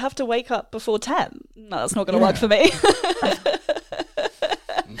 oh, I have to wake up before 10. No, that's not going to work for me.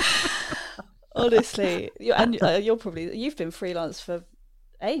 Honestly, you've been freelance for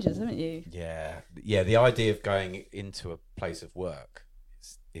ages, haven't you? Yeah. The idea of going into a place of work,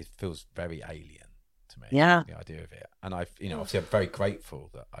 it feels very alien to me. Yeah. The idea of it, and obviously I'm very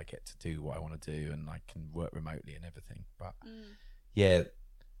grateful that I get to do what I want to do and I can work remotely and everything. But yeah,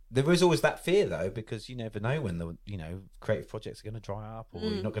 there is always that fear though, because you never know when the creative projects are going to dry up, or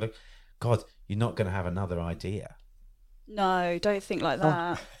you're not going to have another idea. No, don't think like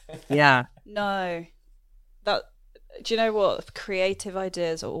that. Yeah. No. Do you know what? Creative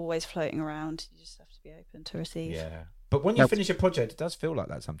ideas are always floating around. You just have to be open to receive. Yeah. But when you finish a project, it does feel like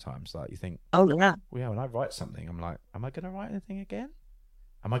that sometimes. Like you think, oh yeah. Well, yeah, when I write something, I'm like, am I going to write anything again?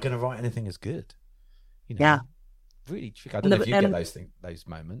 Am I going to write anything as good? Yeah. Really tricky. I don't know if you get those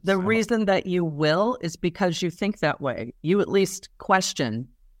moments. The reason that you will is because you think that way. You at least question,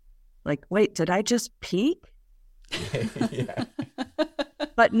 like, wait, did I just peak? Yeah.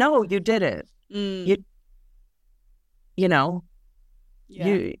 But no, you didn't. You're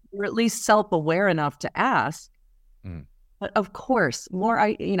at least self-aware enough to ask. But of course,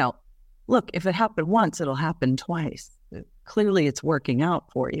 look, if it happened once, it'll happen twice. Clearly it's working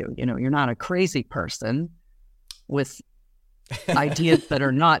out for you. You're not a crazy person with ideas that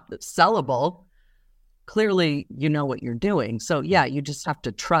are not sellable. Clearly you know what you're doing. So yeah, you just have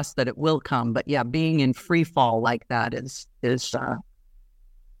to trust that it will come. But yeah, being in free fall like that is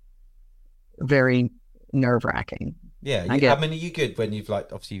very nerve-wracking. Yeah, I mean, are you good when you've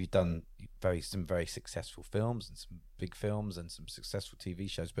obviously you've done some very successful films and some big films and some successful TV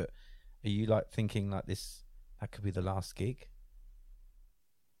shows, but are you thinking that could be the last gig?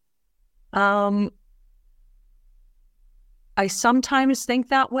 I sometimes think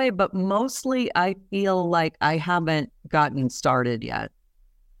that way, but mostly I feel like I haven't gotten started yet.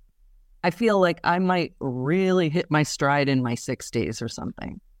 I feel like I might really hit my stride in my 60s or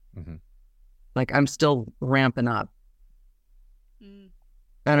something. Mm-hmm. Like I'm still ramping up.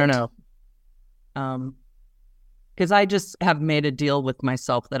 I don't know. Because I just have made a deal with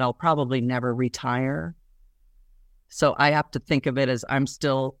myself that I'll probably never retire. So I have to think of it as I'm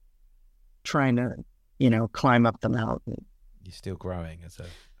still trying to, climb up the mountain. You're still growing as an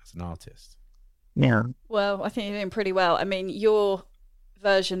artist. Yeah. Well, I think you're doing pretty well. I mean, your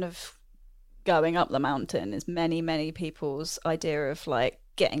version of going up the mountain is many, many people's idea of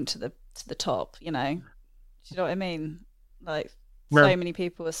getting to the top, Do you know what I mean? So many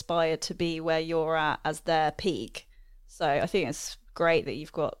people aspire to be where you're at as their peak. So I think it's great that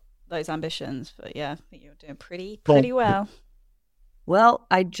you've got those ambitions. But yeah, I think you're doing pretty well. Well,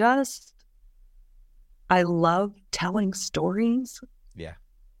 I love telling stories. Yeah.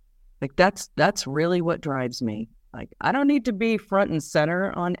 That's really what drives me. I don't need to be front and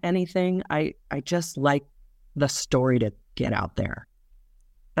center on anything. I just like the story to get out there.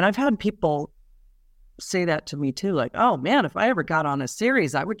 And I've had people say that to me too, oh man, if I ever got on a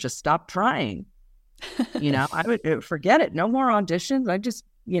series, I would just stop trying. I would forget it. No more auditions. I just,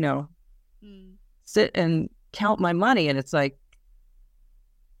 sit and count my money. And it's like,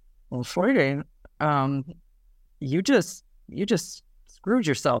 well, sweetie, you just screwed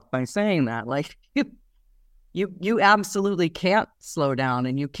yourself by saying that. You absolutely can't slow down,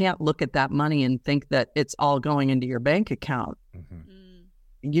 and you can't look at that money and think that it's all going into your bank account. Mm-hmm.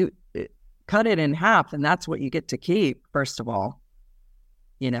 You cut it in half, and that's what you get to keep, first of all,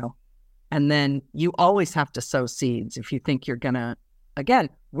 and then you always have to sow seeds. If you think you're gonna, again,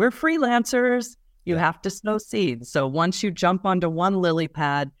 we're freelancers, you have to sow seeds. So once you jump onto one lily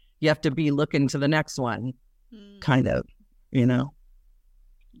pad, you have to be looking to the next one, kind of, Yeah,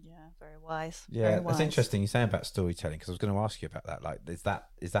 very wise. Yeah, very wise. That's interesting. You're saying about storytelling, because I was going to ask you about that.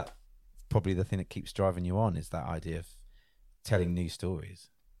 Is that probably the thing that keeps driving you on? Is that idea of telling new stories?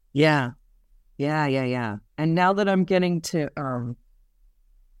 Yeah. And now that I'm getting to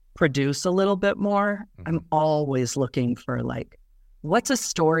produce a little bit more, I'm always looking for what's a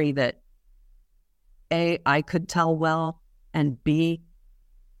story that A, I could tell well, and B,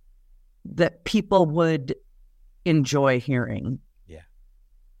 that people would enjoy hearing. Yeah.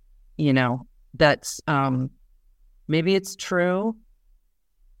 That's maybe it's true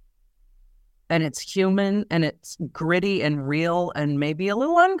and it's human and it's gritty and real and maybe a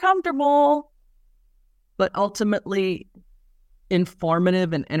little uncomfortable, but ultimately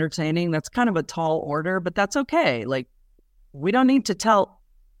informative and entertaining. That's kind of a tall order, but that's okay. We don't need to tell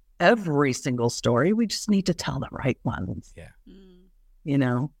every single story. We just need to tell the right ones. Yeah.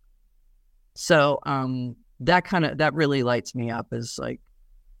 So that really lights me up, is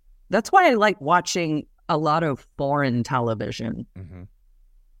That's why I like watching a lot of foreign television. Mm-hmm.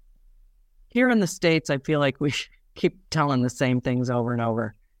 Here in the States, I feel like we keep telling the same things over and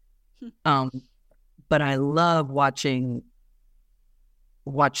over. But I love watching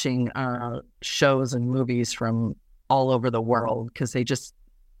shows and movies from all over the world because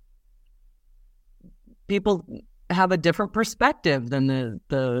people have a different perspective than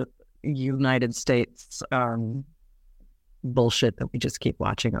the United States bullshit that we just keep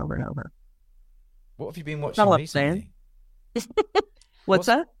watching over and over. What have you been watching recently? What's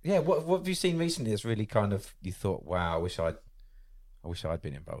that? Yeah, what have you seen recently that's really kind of, you thought, wow, I wish I'd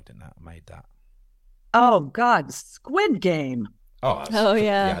been involved in that, made that. Oh God, Squid Game. Oh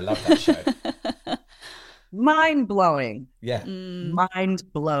yeah. Yeah, I love that show. Mind blowing. Yeah. Mind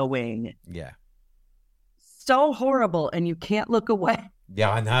blowing. Yeah. So horrible, and you can't look away.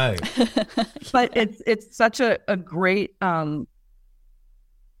 Yeah, I know. But it's such a great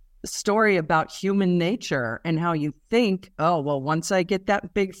story about human nature and how you think, oh, well, once I get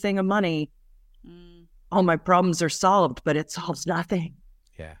that big thing of money, all my problems are solved, but it solves nothing.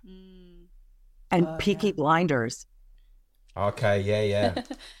 Yeah. And Peaky Blinders. Okay, yeah.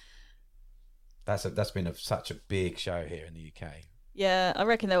 That's been such a big show here in the UK. Yeah, I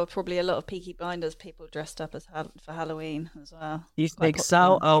reckon there were probably a lot of Peaky Blinders people dressed up as for Halloween as well. You think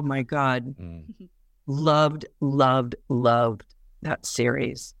so? Oh my God. Loved that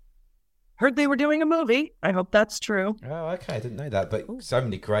series. Heard they were doing a movie. I hope that's true. Oh, okay. I didn't know that. But so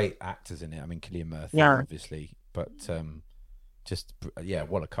many great actors in it. I mean, Cillian Murphy, obviously. But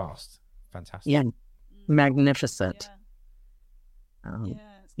what a cast. Fantastic. Yeah. Magnificent.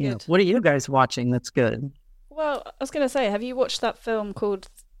 It's good. What are you guys watching that's good? Well, I was going to say, have you watched that film called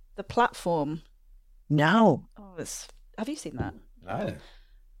The Platform? No. Oh, have you seen that? No.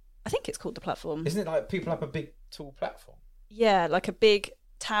 I think it's called The Platform. Isn't it like people up a big, tall platform? Yeah, like a big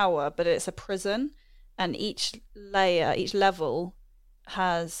tower, but it's a prison, and each level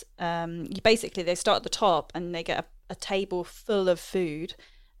has basically they start at the top and they get a table full of food,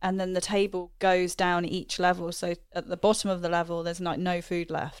 and then the table goes down each level, so at the bottom of the level there's like no food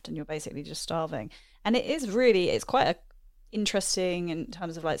left and you're basically just starving. And it's quite interesting in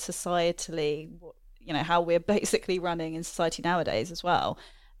terms of like societally, how we're basically running in society nowadays as well,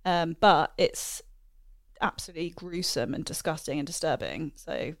 but it's absolutely gruesome and disgusting and disturbing,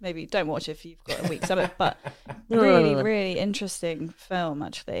 so maybe don't watch it if you've got a week stomach, but really, really interesting film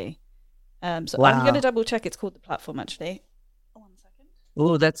actually. Wow. I'm going to double check. It's called The Platform actually. 1 second.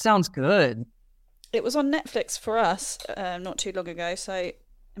 Oh, that sounds good. It was on Netflix for us not too long ago, so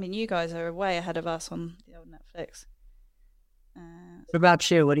I mean you guys are way ahead of us on the old Netflix. What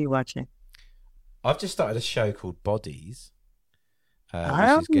about you? What are you watching? I've just started a show called Bodies. Which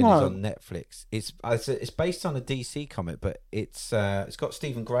is good. It's on Netflix. It's based on a DC comic, but it's got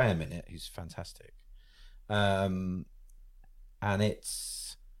Stephen Graham in it, who's fantastic. And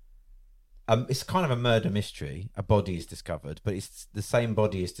it's kind of a murder mystery. A body is discovered, but it's the same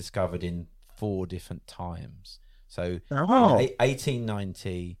body is discovered in 4 different times. So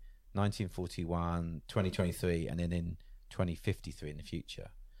 1890, 1941, 2023, and then in 2053 in the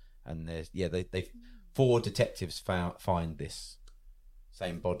future. And they 4 detectives find this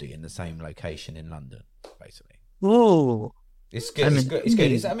same body in the same location in London, basically. Ooh, it's good. It's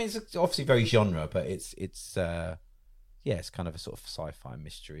good. It's obviously very genre, but it's kind of a sort of sci-fi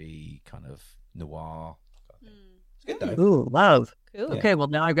mystery, kind of noir. It's good though. Ooh, love. Cool. Okay, well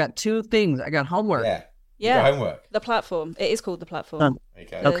now I've got 2 things. I got homework. Yeah. Homework. The Platform. It is called The Platform.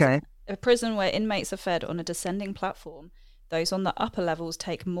 Okay. A prison where inmates are fed on a descending platform. Those on the upper levels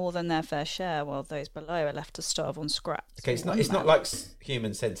take more than their fair share, while those below are left to starve on scraps. Okay, it's not like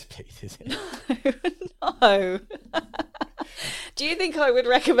Human Centipede, is it? No. Do you think I would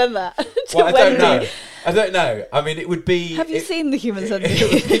recommend that to Well, I Wendi? don't know. I mean, it would be. Have you seen the Human Centipede?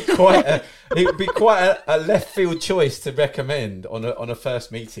 It would be quite a left field choice to recommend on a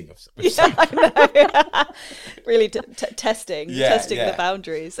first meeting with Yeah, I know. Really testing the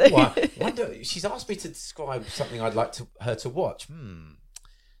boundaries. Well, she's asked me to describe something I'd like her to watch.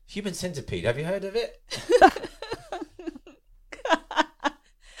 Human Centipede. Have you heard of it?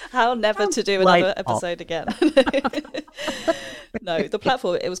 How never to do another episode again. No, The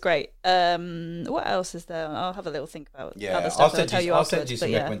Platform, it was great. What else is there? I'll have a little think about other stuff. I'll send you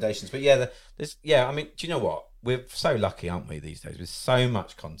some recommendations. But I mean, do you know what? We're so lucky, aren't we, these days? With so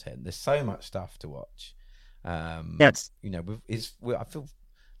much content. There's so much stuff to watch. Yes. I feel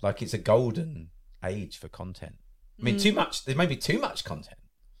like it's a golden age for content. I mean, too much. There may be too much content.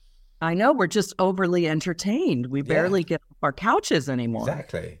 I know, we're just overly entertained. We barely get off our couches anymore.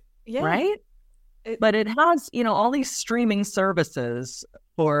 Exactly. Yeah. Right? But it has, all these streaming services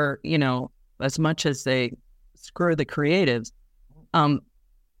for, as much as they screw the creatives,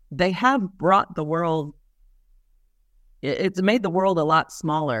 they have brought the world, it's made the world a lot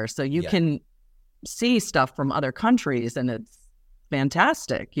smaller. So you can see stuff from other countries, and it's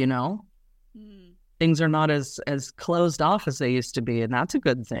fantastic, Things are not as closed off as they used to be, and that's a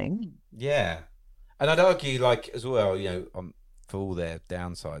good thing. Yeah. And I'd argue, like, as well, for all their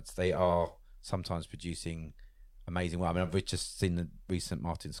downsides, they are sometimes producing amazing work. I mean, I've just seen the recent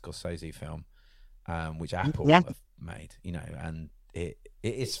Martin Scorsese film, which Apple have made, and it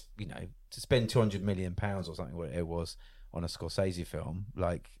is, to spend £200 million or something, what it was, on a Scorsese film,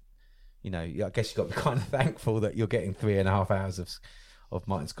 like, I guess you've got to be kind of thankful that you're getting 3.5 hours of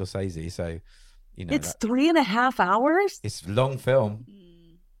Martin Scorsese. So, it's 3.5 hours? It's a long film.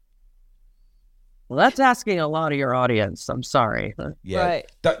 Well, that's asking a lot of your audience. I'm sorry. Yeah.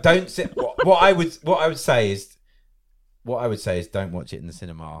 Right. Don't sit. What I would say is don't watch it in the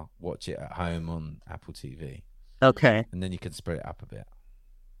cinema. Watch it at home on Apple TV. Okay. And then you can spread it up a bit.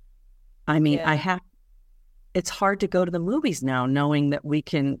 I mean, it's hard to go to the movies now, knowing that we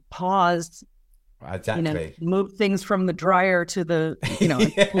can pause. Exactly. Move things from the dryer to the,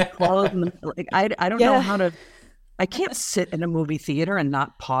 clothes. I don't know how to. I can't sit in a movie theater and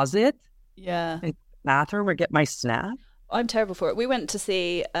not pause it. Yeah. In the bathroom or get my snack. I'm terrible for it. We went to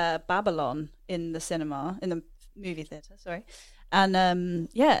see Babylon in the cinema, in the movie theatre, sorry. And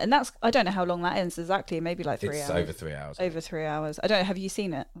and that's, I don't know how long that is exactly, maybe like 3 hours. It's over 3 hours. Over 3 hours. I don't know, have you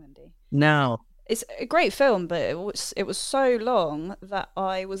seen it, Wendi? No. It's a great film, but it was so long that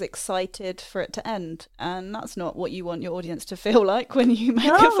I was excited for it to end. And that's not what you want your audience to feel like when you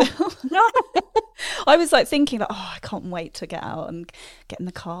make a film. No. I was like thinking that, I can't wait to get out and get in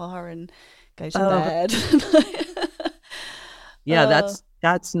the car and go to bed. Yeah,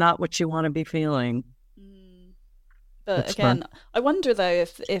 that's not what you want to be feeling. But that's again, fun. I wonder though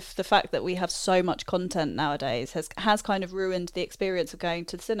if the fact that we have so much content nowadays has kind of ruined the experience of going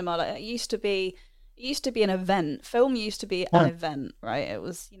to the cinema. Like it used to be an event. Film used to be an event, right? It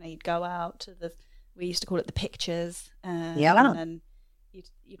was, you'd go out to we used to call it the pictures, and then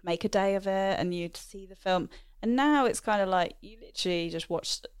you'd make a day of it and you'd see the film. And now it's kind of like you literally just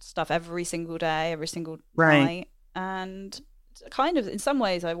watch stuff every single day, every single night, and kind of in some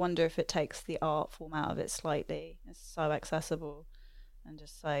ways I wonder if it takes the art form out of it slightly. It's so accessible and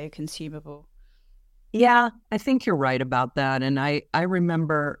just so consumable. Yeah, I think you're right about that. And I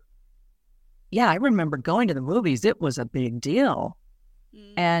remember going to the movies. It was a big deal.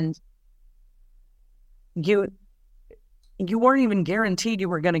 And you weren't even guaranteed you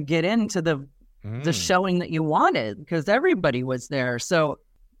were going to get into the showing that you wanted because everybody was there. So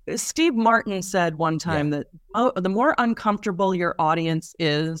Steve Martin said one time that the more uncomfortable your audience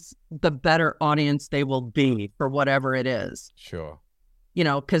is, the better audience they will be for whatever it is. Sure.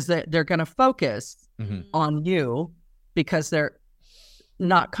 Because they're going to focus on you because they're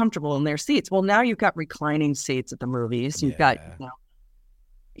not comfortable in their seats. Well, now you've got reclining seats at the movies. You've got,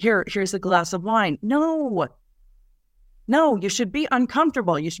 here's a glass of wine. No, you should be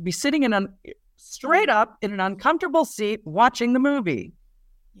uncomfortable. You should be sitting straight up in an uncomfortable seat watching the movie.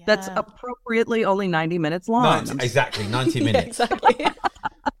 Yeah. That's appropriately only 90 minutes long. Exactly, 90 minutes. Exactly.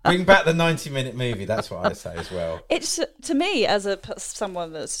 Bring back the 90-minute movie. That's what I say as well. It's, to me, as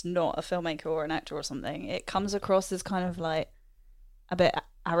someone that's not a filmmaker or an actor or something, it comes across as kind of like a bit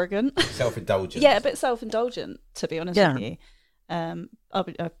arrogant. Self-indulgent. Yeah, a bit self-indulgent, to be honest with you. I'm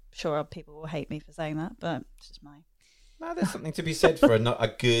sure people will hate me for saying that, but it's just my... No, there's something to be said for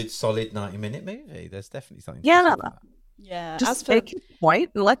a good, solid 90-minute movie. There's definitely something to be said for that. Yeah, just take your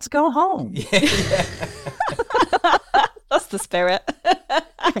point and let's go home. Yeah. That's the spirit.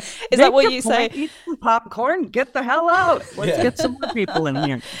 Is that what you say? Eat some popcorn, get the hell out. Let's get some more people in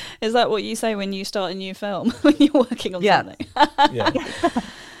here. Is that what you say when you start a new film? When you're working on something? Yeah.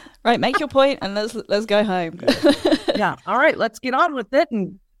 Right, make your point and let's go home. Yeah. All right, let's get on with it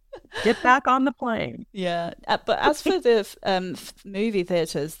and get back on the plane. Yeah, but as for the movie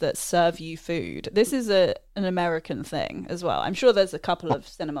theatres that serve you food, this is an American thing as well. I'm sure there's a couple of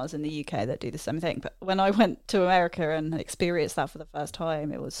cinemas in the UK that do the same thing. But when I went to America and experienced that for the first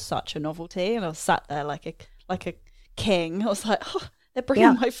time, it was such a novelty, and I was sat there like a king. I was like, oh, they're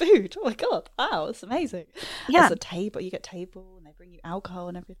bringing my food. Oh my god, wow, it's amazing. Yeah, there's a table. You get table, and they bring you alcohol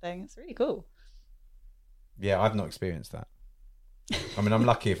and everything. It's really cool. Yeah, I've not experienced that. I mean, I'm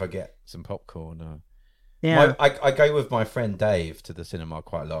lucky if I get some popcorn. Yeah, I go with my friend Dave to the cinema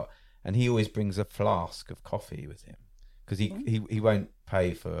quite a lot, and he always brings a flask of coffee with him because he won't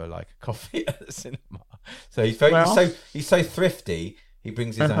pay for like a coffee at the cinema. So he's so thrifty. He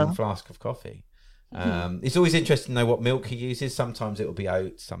brings his own flask of coffee, It's always interesting to know what milk he uses. Sometimes it will be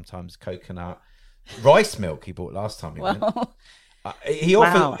oats, sometimes coconut. Rice milk he bought last time he went. He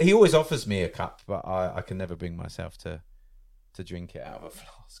always offers me a cup, but I can never bring myself to drink it out of a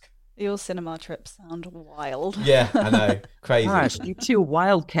flask. Your cinema trips sound wild. Yeah, I know. Crazy. Gosh, you two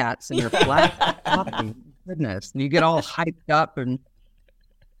wildcats in your black coffee. Goodness. You get all hyped up and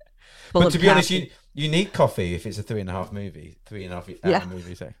full But of to be honest, you need coffee if it's a 3.5 hour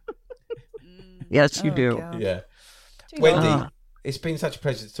movie. So. Yes, you do. God. Yeah. Wendi, it's been such a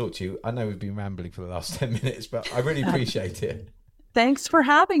pleasure to talk to you. I know we've been rambling for the last 10 minutes, but I really appreciate it. Thanks for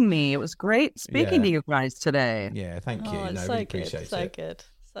having me. It was great speaking to you guys today. Yeah, thank you. It's really appreciate it. So good.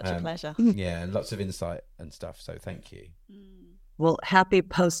 Such a pleasure. Yeah, and lots of insight and stuff. So thank you. Well, happy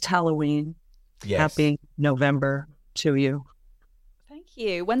post-Halloween. Yes. Happy November to you. Thank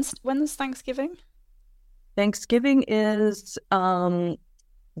you. When's Thanksgiving? Thanksgiving is the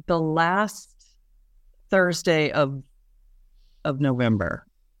last Thursday of November.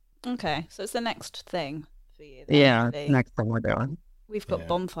 Okay, so it's the next thing for you. Next thing we're doing. We've got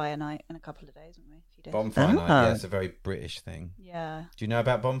bonfire night in a couple of days, haven't we? Bonfire night, yeah, it's a very British thing. Yeah. Do you know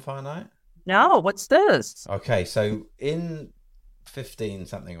about bonfire night? No, what's this? Okay, so in 15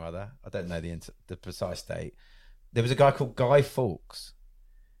 something or other, I don't know the precise date, there was a guy called Guy Fawkes.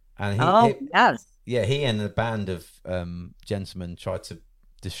 And he and a band of gentlemen tried to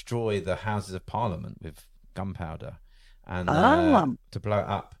destroy the Houses of Parliament with gunpowder and to blow it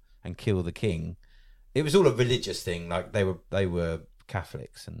up and kill the king. It was all a religious thing, like they were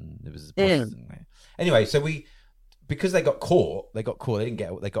Catholics, and there was anyway. So because they got caught. They didn't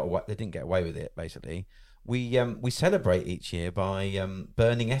get away with it. Basically, we celebrate each year by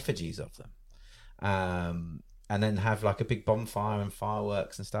burning effigies of them, and then have like a big bonfire and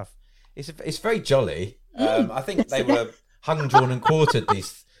fireworks and stuff. It's very jolly. I think they were hung, drawn, and quartered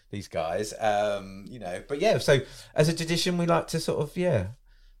these guys. But yeah. So as a tradition, we like to sort of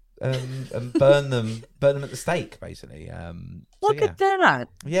and burn them at the stake, basically. Look at that.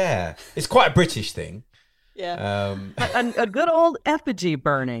 Yeah, it's quite a British thing. Yeah. A good old effigy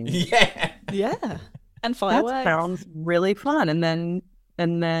burning. Yeah. Yeah. And fireworks. That sounds really fun. And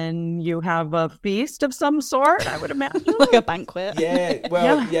then you have a feast of some sort, I would imagine. Like a banquet. Yeah.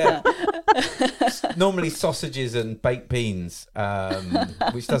 Well, yeah. Normally sausages and baked beans,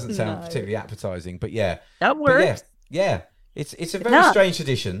 which doesn't sound particularly appetizing, but yeah. That works. Yeah. It's a very strange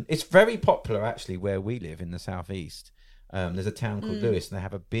tradition. It's very popular, actually, where we live in the southeast. There's a town called Lewis, and they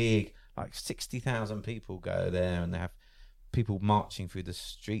have a big, like 60,000 people go there, and they have people marching through the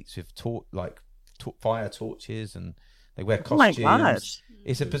streets with fire torches, and they wear costumes. Oh my gosh!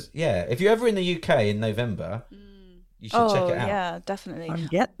 It's if you're ever in the UK in November, you should check it out. Yeah, definitely.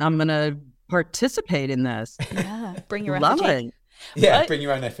 I'm gonna participate in this. Yeah, bring your effigy. Love it. Yeah, right? Bring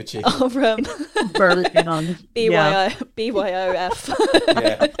your own effigy. Or burning on BYOF.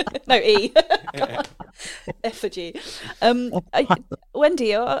 Yeah. No, E. Effigy.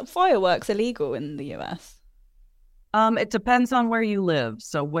 Wendi, are fireworks illegal in the US? It depends on where you live.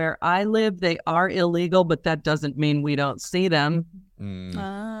 So where I live, they are illegal, but that doesn't mean we don't see them.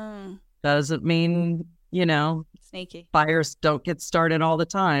 Doesn't mean, sneaky fires don't get started all the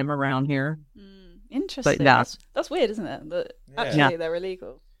time around here. Interesting. But, that's weird, isn't it? That actually they're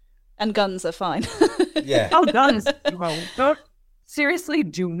illegal. And guns are fine. Yeah. Oh, guns. Seriously,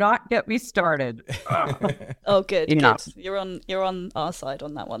 do not get me started. Oh, good. You're on our side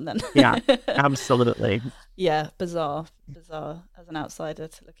on that one then. Yeah, absolutely. Yeah, bizarre as an outsider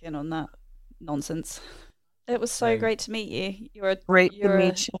to look in on that nonsense. It was so great to meet you. You're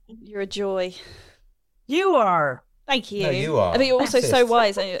a joy. You are. Thank you. No, you are. I mean, you're also so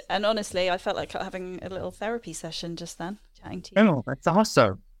wise, and honestly, I felt like having a little therapy session just then, chatting to you. Oh, that's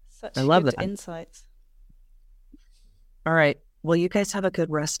awesome. I love good insights. All right. Well, you guys have a good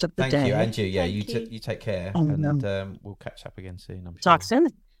rest of the day. Thank you, and you. Yeah, you take care, and we'll catch up again soon. I'm sure. Talk soon.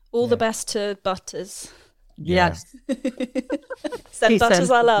 All the best to Butters. Yes. Send Butters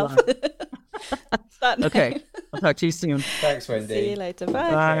our love. Okay. I'll talk to you soon. Thanks, Wendi. See you later.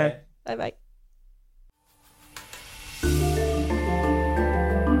 Bye. Bye.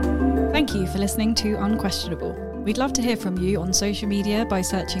 Thank you for listening to Unquestionable. We'd love to hear from you on social media by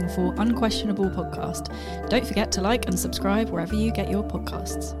searching for Unquestionable Podcast. Don't forget to like and subscribe wherever you get your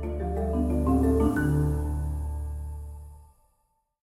podcasts.